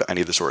word, I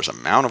need the shortest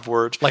amount of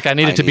words. Like I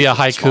need it to be a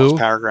haiku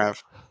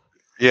paragraph.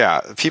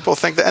 Yeah, people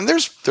think that, and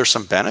there's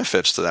some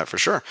benefits to that for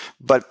sure.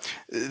 But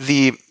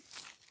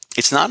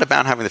it's not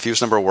about having the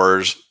fewest number of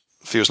words,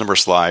 fewest number of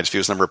slides,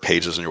 fewest number of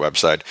pages on your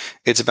website.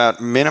 It's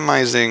about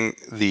minimizing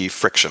the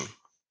friction.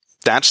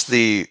 That's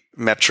the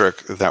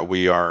metric that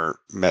we are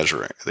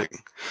measuring.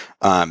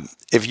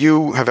 If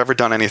you have ever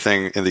done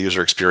anything in the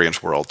user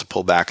experience world, to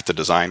pull back to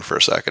design for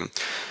a second,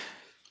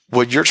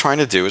 what you're trying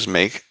to do is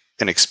make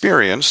an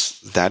experience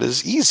that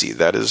is easy,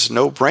 that is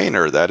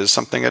no-brainer, that is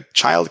something a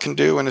child can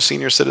do and a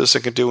senior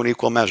citizen can do in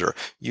equal measure.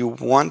 You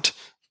want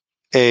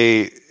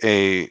a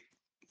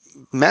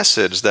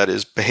message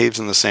that behaves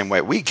in the same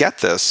way. We get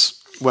this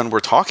when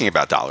we're talking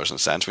about dollars and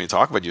cents, when you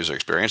talk about user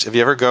experience. If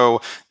you ever go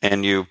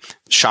and you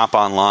shop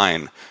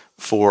online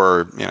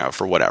for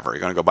whatever, you're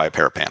going to go buy a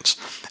pair of pants,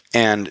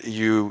 and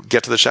you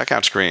get to the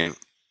checkout screen,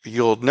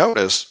 you'll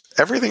notice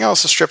everything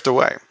else is stripped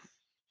away.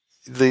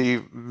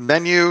 The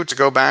menu to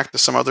go back to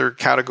some other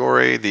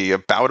category, the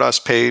About Us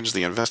page,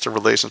 the Investor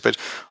Relations page,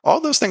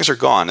 all those things are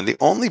gone. And the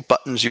only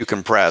buttons you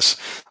can press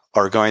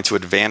are going to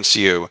advance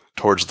you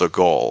towards the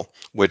goal,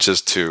 which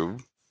is to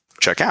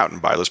check out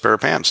and buy this pair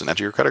of pants and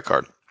enter your credit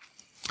card.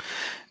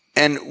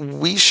 And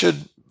we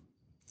should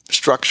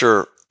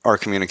structure our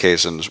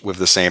communications with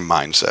the same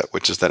mindset,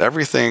 which is that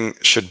everything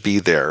should be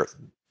there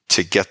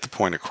to get the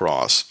point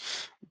across,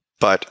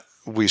 but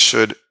we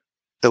should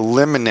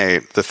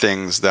eliminate the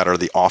things that are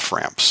the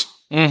off-ramps.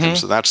 Mm-hmm.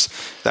 So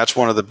that's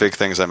one of the big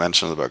things I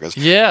mentioned in the book is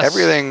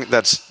everything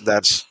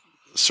that's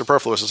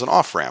superfluous is an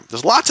off-ramp.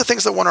 There's lots of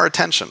things that want our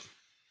attention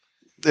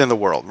in the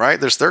world,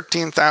 right? There's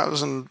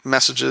 13,000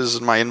 messages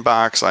in my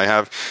inbox. I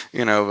have,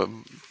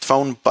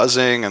 phone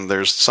buzzing, and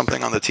there's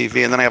something on the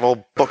TV, and then I have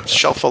a whole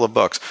shelf full of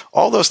books.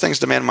 All those things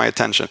demand my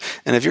attention.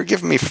 And if you're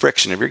giving me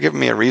friction, if you're giving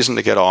me a reason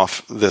to get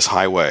off this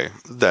highway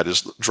that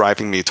is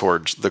driving me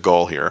towards the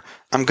goal here,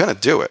 I'm going to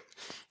do it.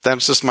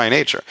 That's just my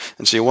nature.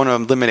 And so you want to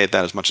eliminate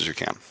that as much as you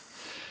can.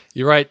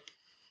 You're right.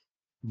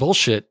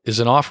 Bullshit is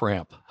an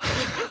off-ramp.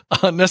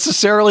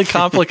 Unnecessarily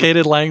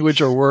complicated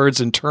language or words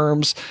and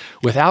terms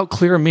without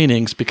clear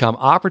meanings become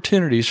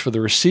opportunities for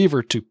the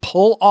receiver to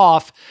pull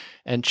off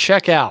and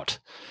check out.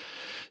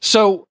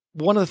 So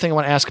one of the things I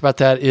want to ask about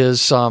that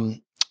is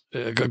a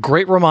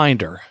great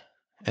reminder.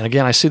 And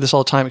again, I see this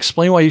all the time.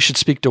 Explain why you should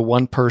speak to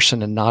one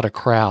person and not a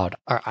crowd.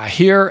 I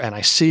hear and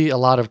I see a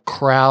lot of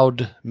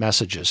crowd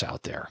messages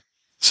out there.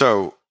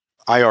 So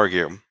I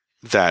argue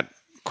that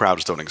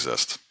crowds don't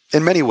exist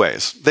in many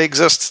ways. They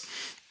exist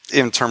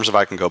in terms of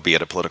I can go be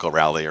at a political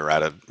rally or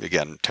at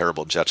again,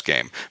 terrible Jets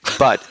game.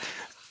 But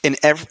in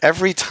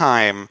every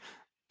time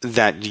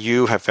that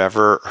you have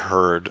ever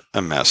heard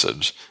a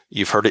message,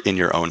 you've heard it in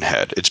your own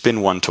head. It's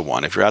been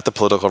one-to-one. If you're at the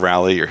political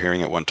rally, you're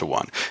hearing it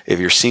one-to-one. If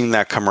you're seeing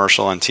that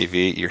commercial on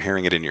TV, you're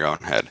hearing it in your own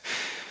head.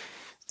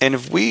 And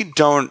if we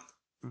don't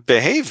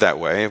behave that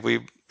way,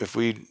 if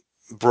we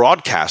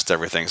broadcast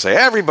everything, say,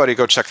 everybody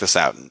go check this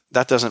out,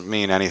 that doesn't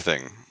mean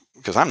anything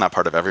because I'm not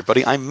part of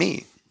everybody. I'm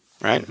me,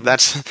 right?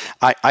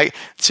 Mm-hmm.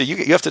 So you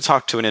have to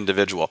talk to an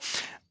individual.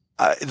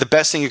 The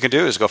best thing you can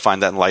do is go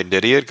find that enlightened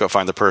idiot, go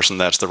find the person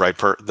that's the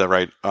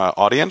right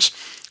audience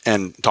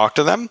and talk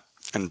to them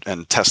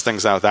and test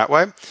things out that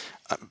way.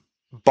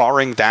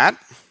 Barring that,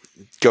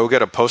 go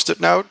get a Post-it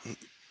note,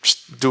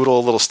 doodle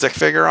a little stick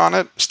figure on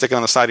it, stick it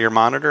on the side of your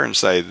monitor, and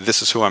say,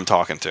 "This is who I'm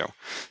talking to.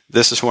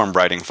 This is who I'm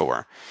writing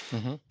for,"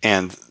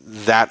 and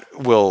that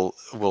will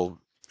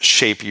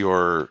shape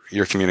your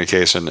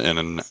communication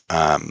in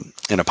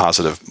a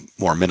positive,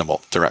 more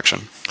minimal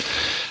direction.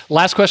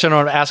 Last question I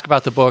want to ask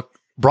about the book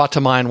brought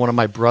to mind one of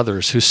my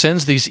brothers who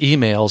sends these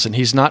emails, and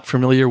he's not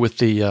familiar with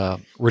the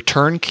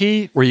return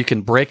key where you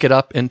can break it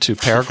up into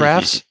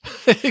paragraphs.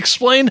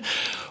 Explain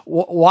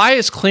why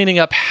is cleaning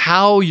up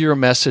how your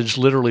message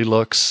literally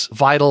looks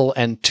vital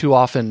and too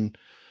often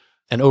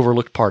an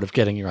overlooked part of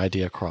getting your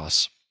idea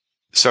across?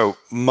 So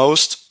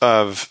most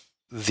of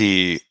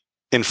the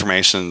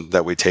information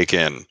that we take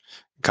in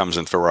comes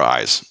in through our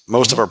eyes.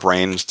 Most of our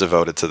brain's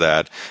devoted to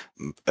that,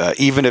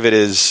 even if it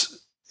is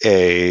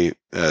a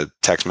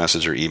text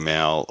message or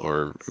email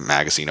or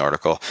magazine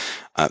article.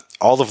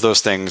 All of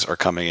those things are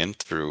coming in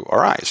through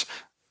our eyes.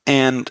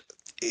 And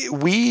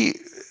we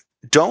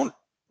don't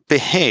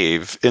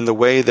behave in the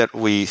way that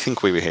we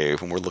think we behave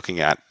when we're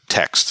looking at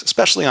text,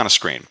 especially on a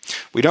screen.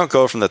 We don't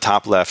go from the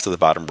top left to the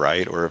bottom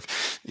right, or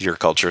if your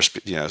culture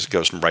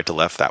goes from right to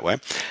left that way.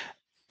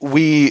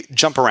 We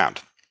jump around.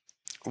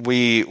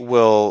 We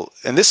will,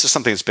 and this is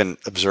something that's been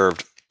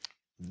observed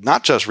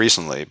not just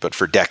recently, but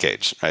for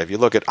decades. Right? If you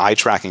look at eye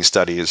tracking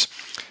studies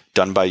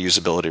done by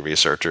usability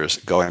researchers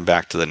going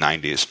back to the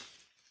 90s,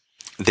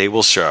 they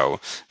will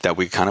show that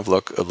we kind of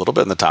look a little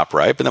bit in the top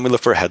right, but then we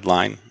look for a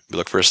headline, we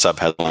look for a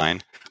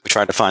subheadline, we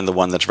try to find the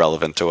one that's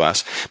relevant to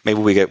us.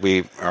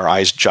 Maybe our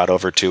eyes jot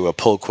over to a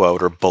pull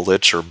quote or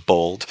bullet or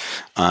bold.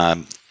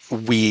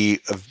 We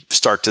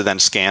start to then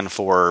scan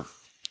for,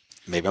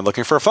 maybe I'm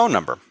looking for a phone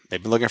number,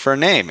 maybe I'm looking for a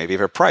name, maybe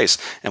for a price.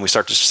 And we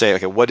start to say,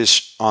 okay, what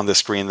is on the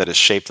screen that is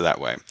shaped that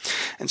way?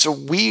 And so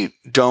we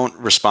don't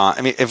respond.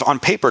 I mean, if on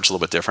paper, it's a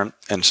little bit different.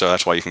 And so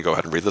that's why you can go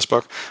ahead and read this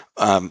book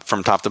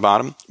from top to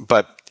bottom.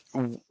 But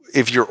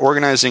if you're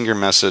organizing your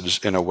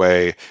message in a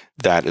way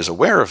that is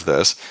aware of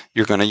this,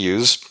 you're going to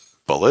use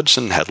bullets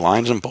and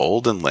headlines and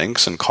bold and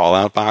links and call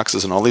out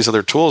boxes and all these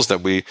other tools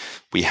that we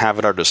have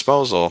at our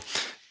disposal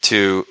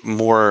to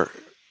more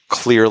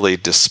clearly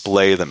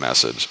display the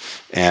message.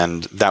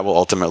 And that will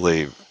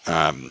ultimately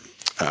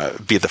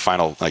be the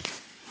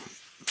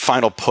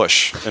final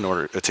push in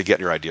order to get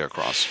your idea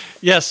across.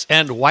 Yes,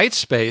 and white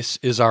space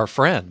is our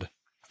friend.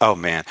 Oh,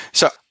 man.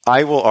 So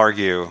I will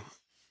argue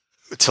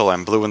till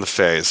I'm blue in the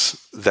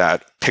face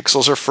that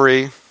pixels are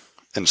free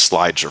and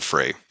slides are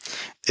free.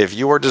 If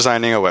you are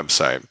designing a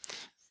website,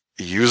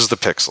 use the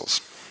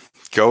pixels.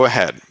 Go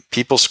ahead.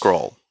 People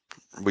scroll.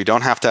 We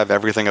don't have to have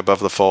everything above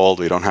the fold.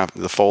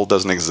 The fold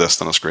doesn't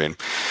exist on a screen.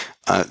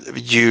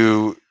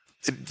 You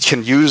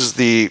can use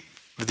the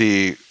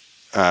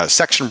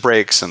section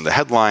breaks and the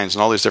headlines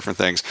and all these different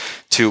things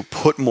to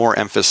put more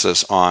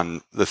emphasis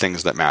on the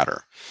things that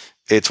matter.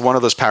 It's one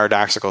of those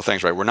paradoxical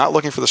things, right? We're not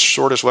looking for the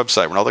shortest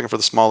website. We're not looking for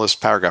the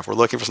smallest paragraph. We're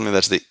looking for something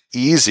that's the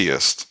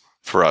easiest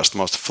for us, the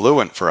most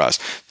fluent for us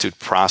to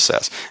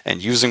process.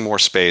 And using more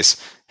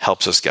space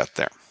helps us get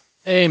there.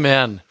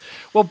 Amen.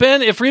 Well,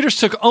 Ben, if readers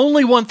took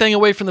only one thing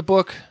away from the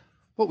book,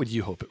 what would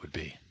you hope it would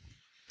be?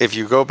 If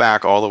you go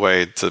back all the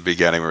way to the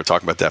beginning, we were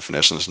talking about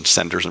definitions and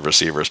senders and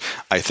receivers.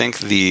 I think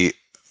the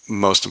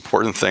most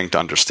important thing to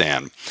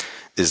understand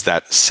is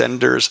that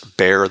senders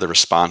bear the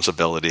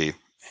responsibility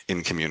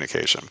in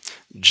communication.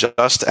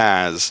 Just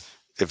as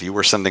if you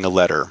were sending a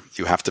letter,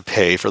 you have to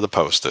pay for the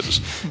postage.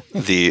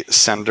 The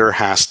sender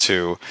has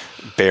to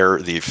bear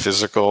the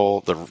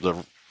physical,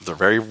 the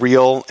very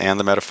real and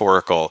the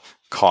metaphorical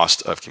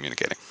cost of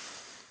communicating.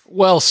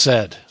 Well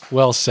said.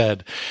 Well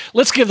said.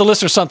 Let's give the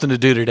listener something to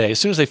do today. As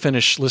soon as they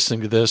finish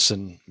listening to this,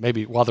 and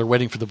maybe while they're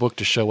waiting for the book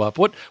to show up,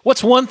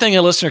 what's one thing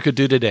a listener could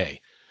do today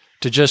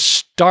to just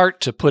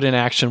start to put in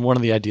action one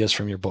of the ideas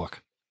from your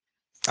book?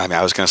 I mean,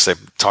 I was going to say,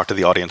 talk to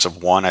the audience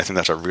of one. I think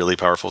that's a really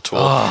powerful tool.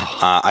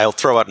 I'll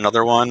throw out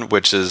another one,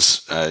 which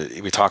is,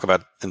 we talk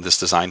about in this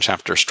design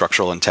chapter,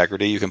 structural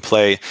integrity. You can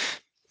play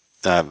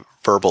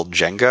verbal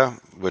Jenga,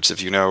 which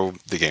if you know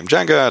the game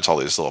Jenga, it's all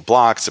these little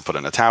blocks to put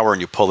in a tower, and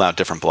you pull out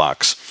different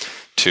blocks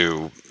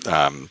to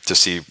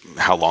see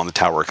how long the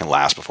tower can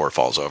last before it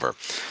falls over.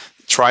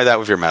 Try that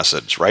with your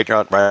message. Write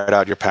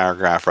out your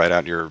paragraph, write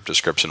out your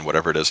description,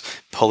 whatever it is.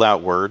 Pull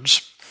out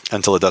words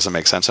until it doesn't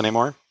make sense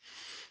anymore.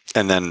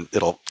 And then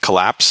it'll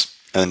collapse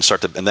and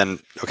then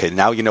okay,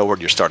 now you know where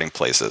your starting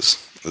place is.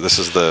 This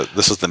is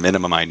the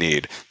minimum I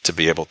need to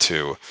be able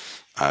to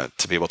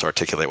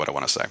articulate what I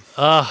want to say.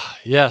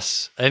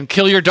 Yes. And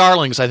kill your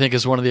darlings, I think,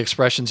 is one of the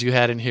expressions you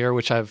had in here,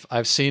 which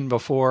I've seen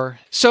before.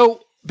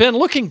 So, Ben,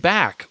 looking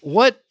back,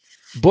 what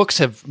books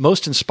have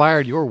most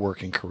inspired your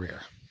working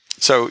career?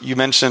 So you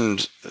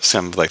mentioned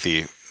some like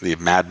the the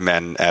Mad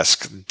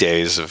Men-esque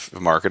days of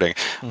marketing.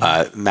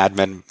 Mad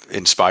Men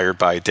inspired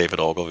by David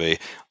Ogilvy.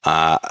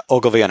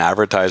 Ogilvy on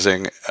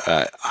advertising,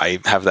 I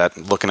have that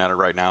looking at it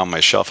right now on my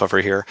shelf over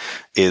here,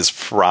 is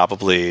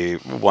probably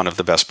one of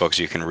the best books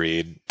you can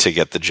read to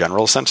get the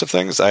general sense of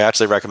things. I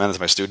actually recommend it to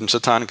my students a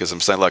ton because I'm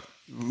saying, look,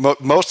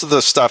 most of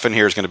the stuff in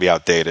here is going to be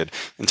outdated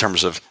in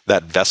terms of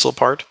that vessel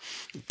part,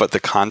 but the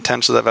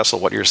contents of that vessel,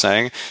 what you're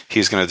saying,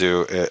 he's going to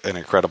do an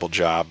incredible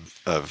job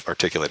of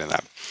articulating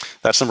that.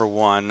 That's number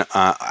one.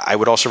 I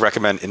would also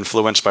recommend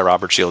Influence by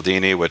Robert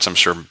Cialdini, which I'm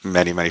sure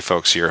many, many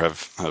folks here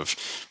have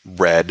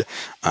read.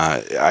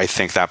 I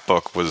think that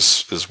book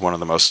is one of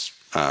the most,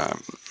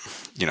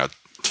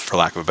 for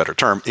lack of a better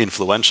term,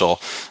 influential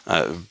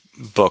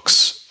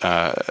books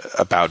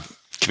about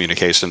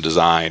communication,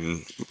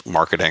 design,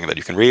 marketing that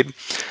you can read.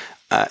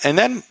 And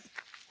then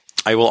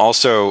I will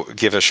also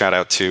give a shout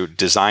out to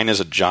Design is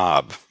a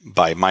Job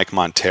by Mike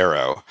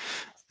Montero.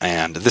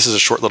 And this is a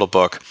short little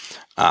book.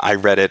 I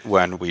read it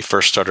when we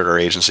first started our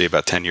agency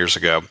about 10 years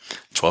ago,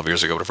 12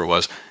 years ago, whatever it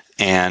was.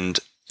 And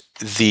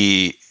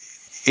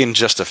in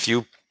just a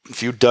few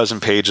dozen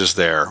pages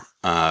there,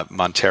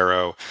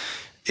 Montero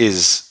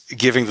is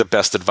giving the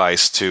best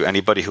advice to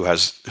anybody who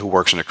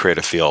works in a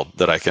creative field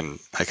that I can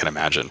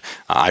imagine.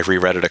 I've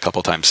reread it a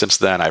couple times since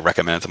then. I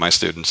recommend it to my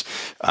students.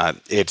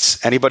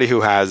 It's anybody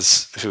who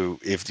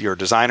if you're a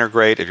designer,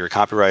 great. If you're a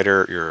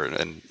copywriter, you're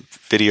a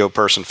video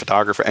person,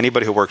 photographer,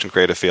 anybody who works in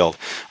creative field,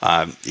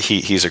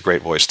 he's a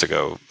great voice to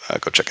go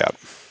check out.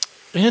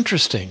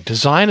 Interesting.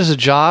 Design is a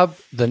Job,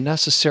 the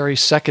necessary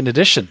second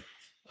edition.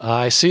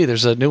 I see.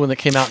 There's a new one that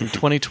came out in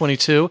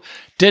 2022.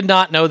 Did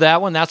not know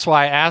that one. That's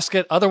why I ask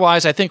it.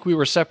 Otherwise, I think we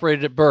were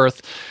separated at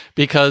birth,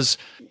 because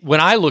when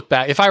I look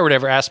back, if I were to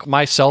ever ask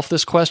myself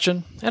this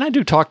question, and I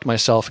do talk to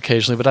myself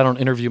occasionally, but I don't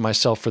interview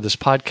myself for this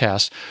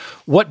podcast,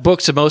 what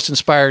books have most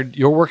inspired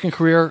your working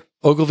career?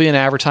 Ogilvy and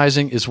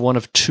Advertising is one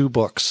of two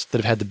books that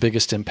have had the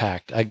biggest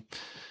impact. I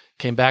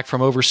came back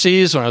from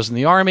overseas when I was in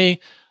the Army.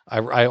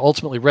 I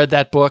ultimately read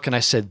that book and I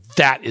said,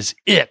 that is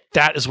it.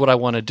 That is what I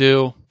want to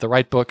do. The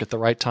right book at the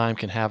right time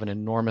can have an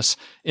enormous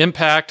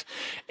impact.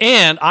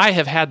 And I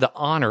have had the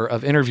honor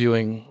of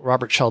interviewing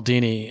Robert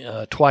Cialdini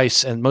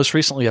twice, and most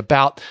recently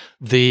about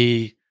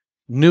the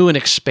new and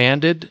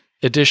expanded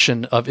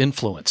edition of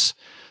Influence.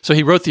 So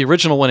he wrote the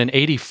original one in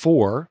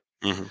 1984,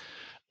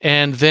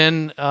 and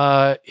then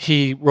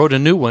he wrote a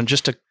new one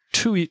just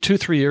 3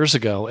 years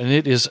ago, and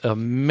it is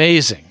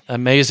amazing.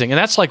 And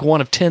that's like one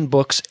of 10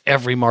 books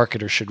every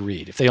marketer should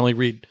read, if they only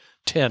read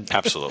 10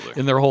 Absolutely.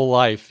 in their whole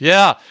life.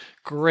 Yeah,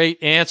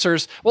 great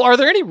answers. Well, are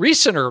there any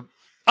recent or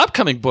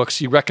upcoming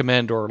books you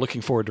recommend or are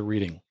looking forward to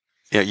reading?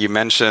 Yeah, you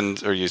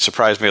mentioned, or you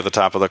surprised me at the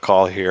top of the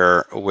call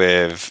here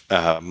with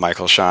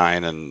Michael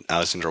Shine and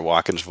Alexandra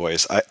Watkins'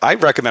 voice. I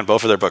recommend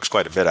both of their books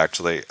quite a bit,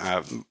 actually.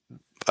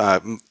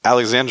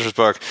 Alexandra's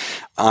book,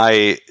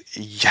 I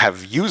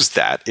have used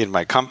that in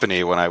my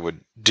company when I would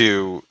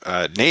do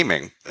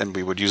naming, and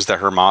we would use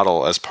her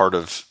model as part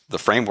of the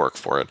framework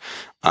for it.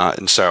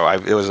 And so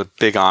it was a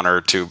big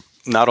honor to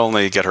not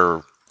only get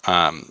her,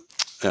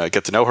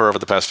 get to know her over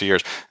the past few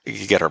years,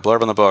 get her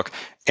blurb on the book,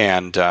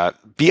 and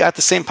be at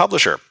the same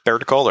publisher, Bear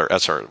DeColler,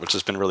 as her, which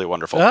has been really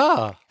wonderful.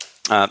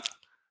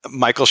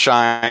 Michael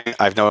Shine,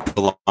 I've known for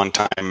a long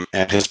time,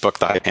 and his book,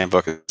 The Hype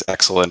Handbook, is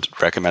excellent.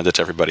 Recommend it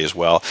to everybody as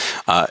well.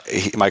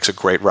 Mike's a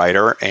great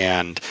writer,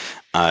 and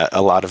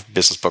a lot of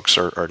business books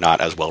are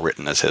not as well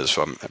written as his,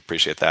 so I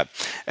appreciate that.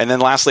 And then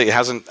lastly,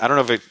 I don't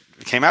know if it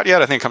came out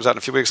yet. I think it comes out in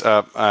a few weeks.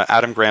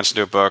 Adam Grant's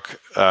new book.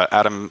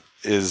 Adam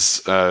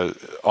is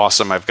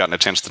awesome. I've gotten a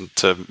chance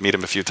to meet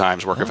him a few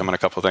times, work with him on a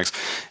couple of things,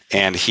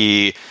 and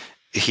he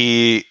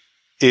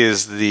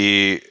is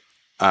the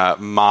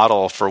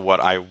model for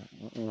what I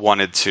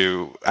wanted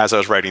to, as I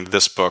was writing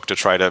this book, to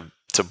try to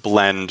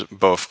blend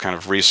both kind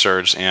of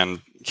research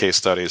and case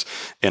studies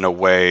in a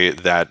way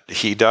that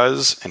he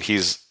does, and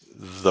he's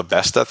the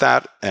best at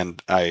that.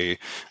 And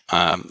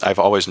I've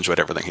always enjoyed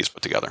everything he's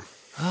put together.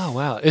 Oh,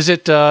 wow. Is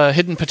it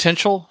Hidden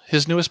Potential,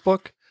 his newest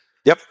book?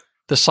 Yep.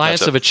 The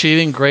Science of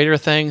Achieving Greater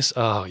Things.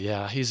 Oh,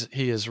 yeah.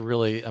 He is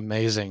really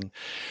amazing.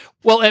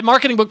 Well, at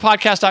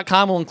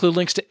marketingbookpodcast.com, we'll include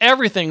links to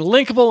everything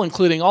linkable,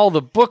 including all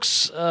the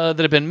books that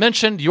have been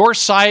mentioned, your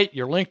site,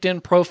 your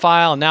LinkedIn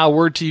profile. And now a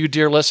word to you,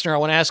 dear listener. I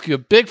want to ask you a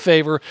big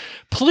favor.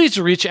 Please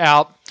reach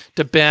out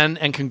to Ben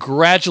and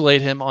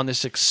congratulate him on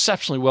this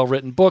exceptionally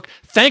well-written book.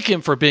 Thank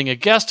him for being a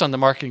guest on the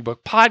Marketing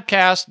Book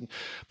Podcast and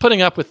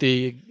putting up with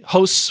the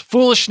host's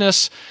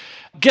foolishness.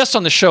 Guests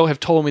on the show have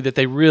told me that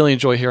they really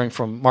enjoy hearing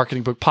from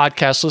Marketing Book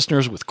Podcast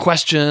listeners with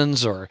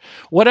questions or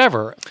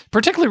whatever,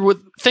 particularly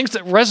with things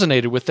that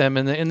resonated with them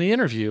in the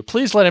interview.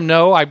 Please let him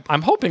know.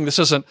 I'm hoping this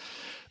isn't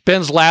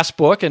Ben's last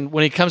book, and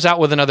when he comes out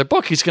with another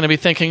book, he's going to be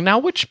thinking, now,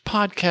 which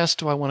podcast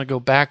do I want to go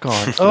back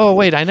on? Oh,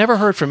 wait, I never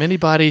heard from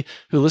anybody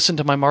who listened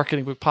to my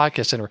Marketing Book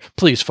Podcast Center.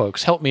 Please,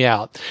 folks, help me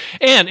out.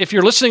 And if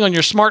you're listening on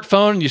your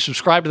smartphone and you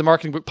subscribe to the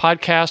Marketing Book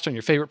Podcast on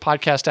your favorite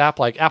podcast app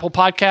like Apple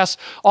Podcasts,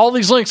 all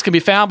these links can be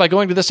found by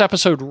going to this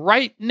episode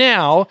right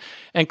now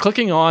and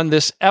clicking on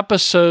this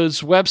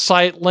episode's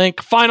website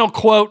link. Final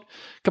quote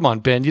Come on,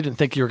 Ben, you didn't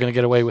think you were going to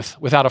get away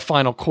without a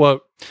final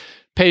quote.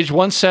 Page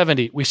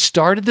 170, we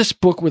started this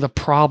book with a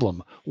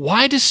problem.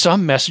 Why do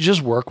some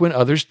messages work when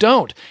others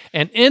don't?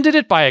 And ended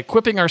it by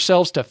equipping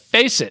ourselves to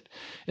face it.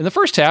 In the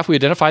first half, we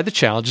identified the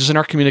challenges in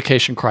our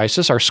communication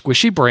crisis, our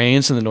squishy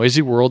brains and the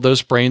noisy world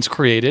those brains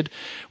created.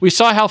 We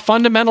saw how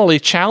fundamentally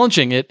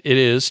challenging it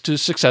is to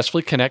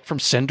successfully connect from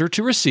sender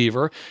to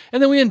receiver.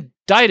 And then we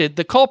indicted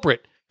the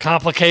culprit,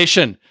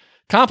 complication.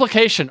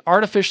 Complication,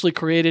 artificially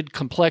created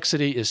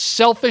complexity, is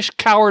selfish,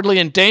 cowardly,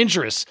 and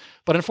dangerous.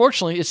 But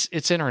unfortunately,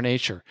 it's in our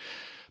nature.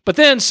 But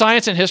then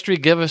science and history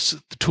give us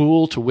the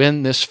tool to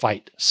win this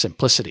fight,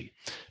 simplicity.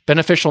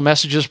 Beneficial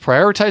messages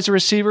prioritize the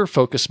receiver,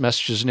 focused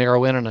messages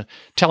narrow in on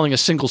telling a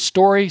single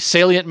story,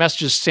 salient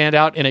messages stand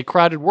out in a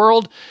crowded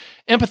world,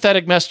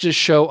 empathetic messages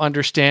show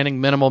understanding,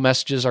 minimal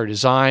messages are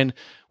designed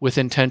with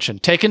intention.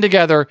 Taken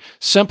together,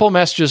 simple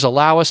messages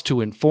allow us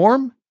to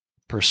inform,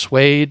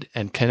 persuade,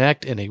 and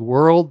connect in a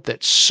world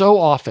that so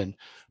often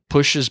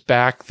pushes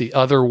back the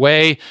other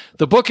way.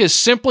 The book is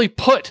simply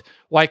put,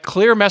 why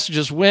clear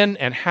messages win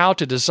and how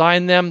to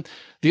design them.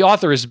 The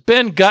author is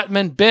Ben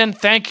Guttmann. Ben,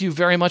 thank you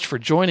very much for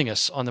joining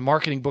us on the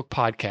Marketing Book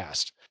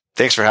Podcast.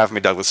 Thanks for having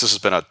me, Douglas. This has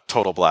been a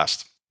total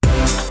blast.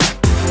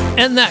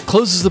 And that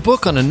closes the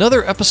book on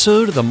another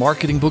episode of the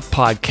Marketing Book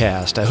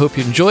Podcast. I hope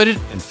you enjoyed it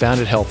and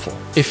found it helpful.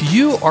 If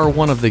you are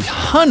one of the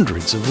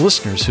hundreds of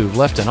listeners who've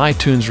left an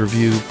iTunes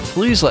review,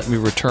 please let me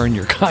return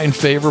your kind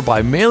favor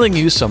by mailing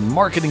you some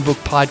Marketing Book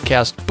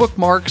Podcast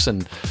bookmarks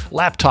and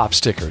laptop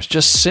stickers.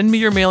 Just send me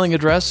your mailing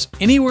address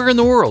anywhere in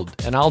the world,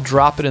 and I'll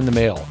drop it in the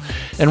mail.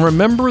 And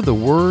remember the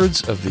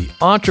words of the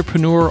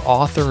entrepreneur,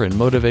 author, and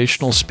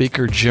motivational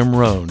speaker Jim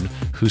Rohn,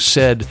 who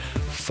said,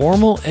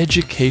 "Formal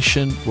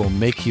education will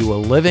make you a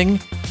living.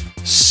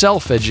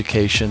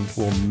 Self-education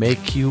will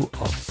make you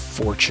a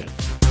fortune."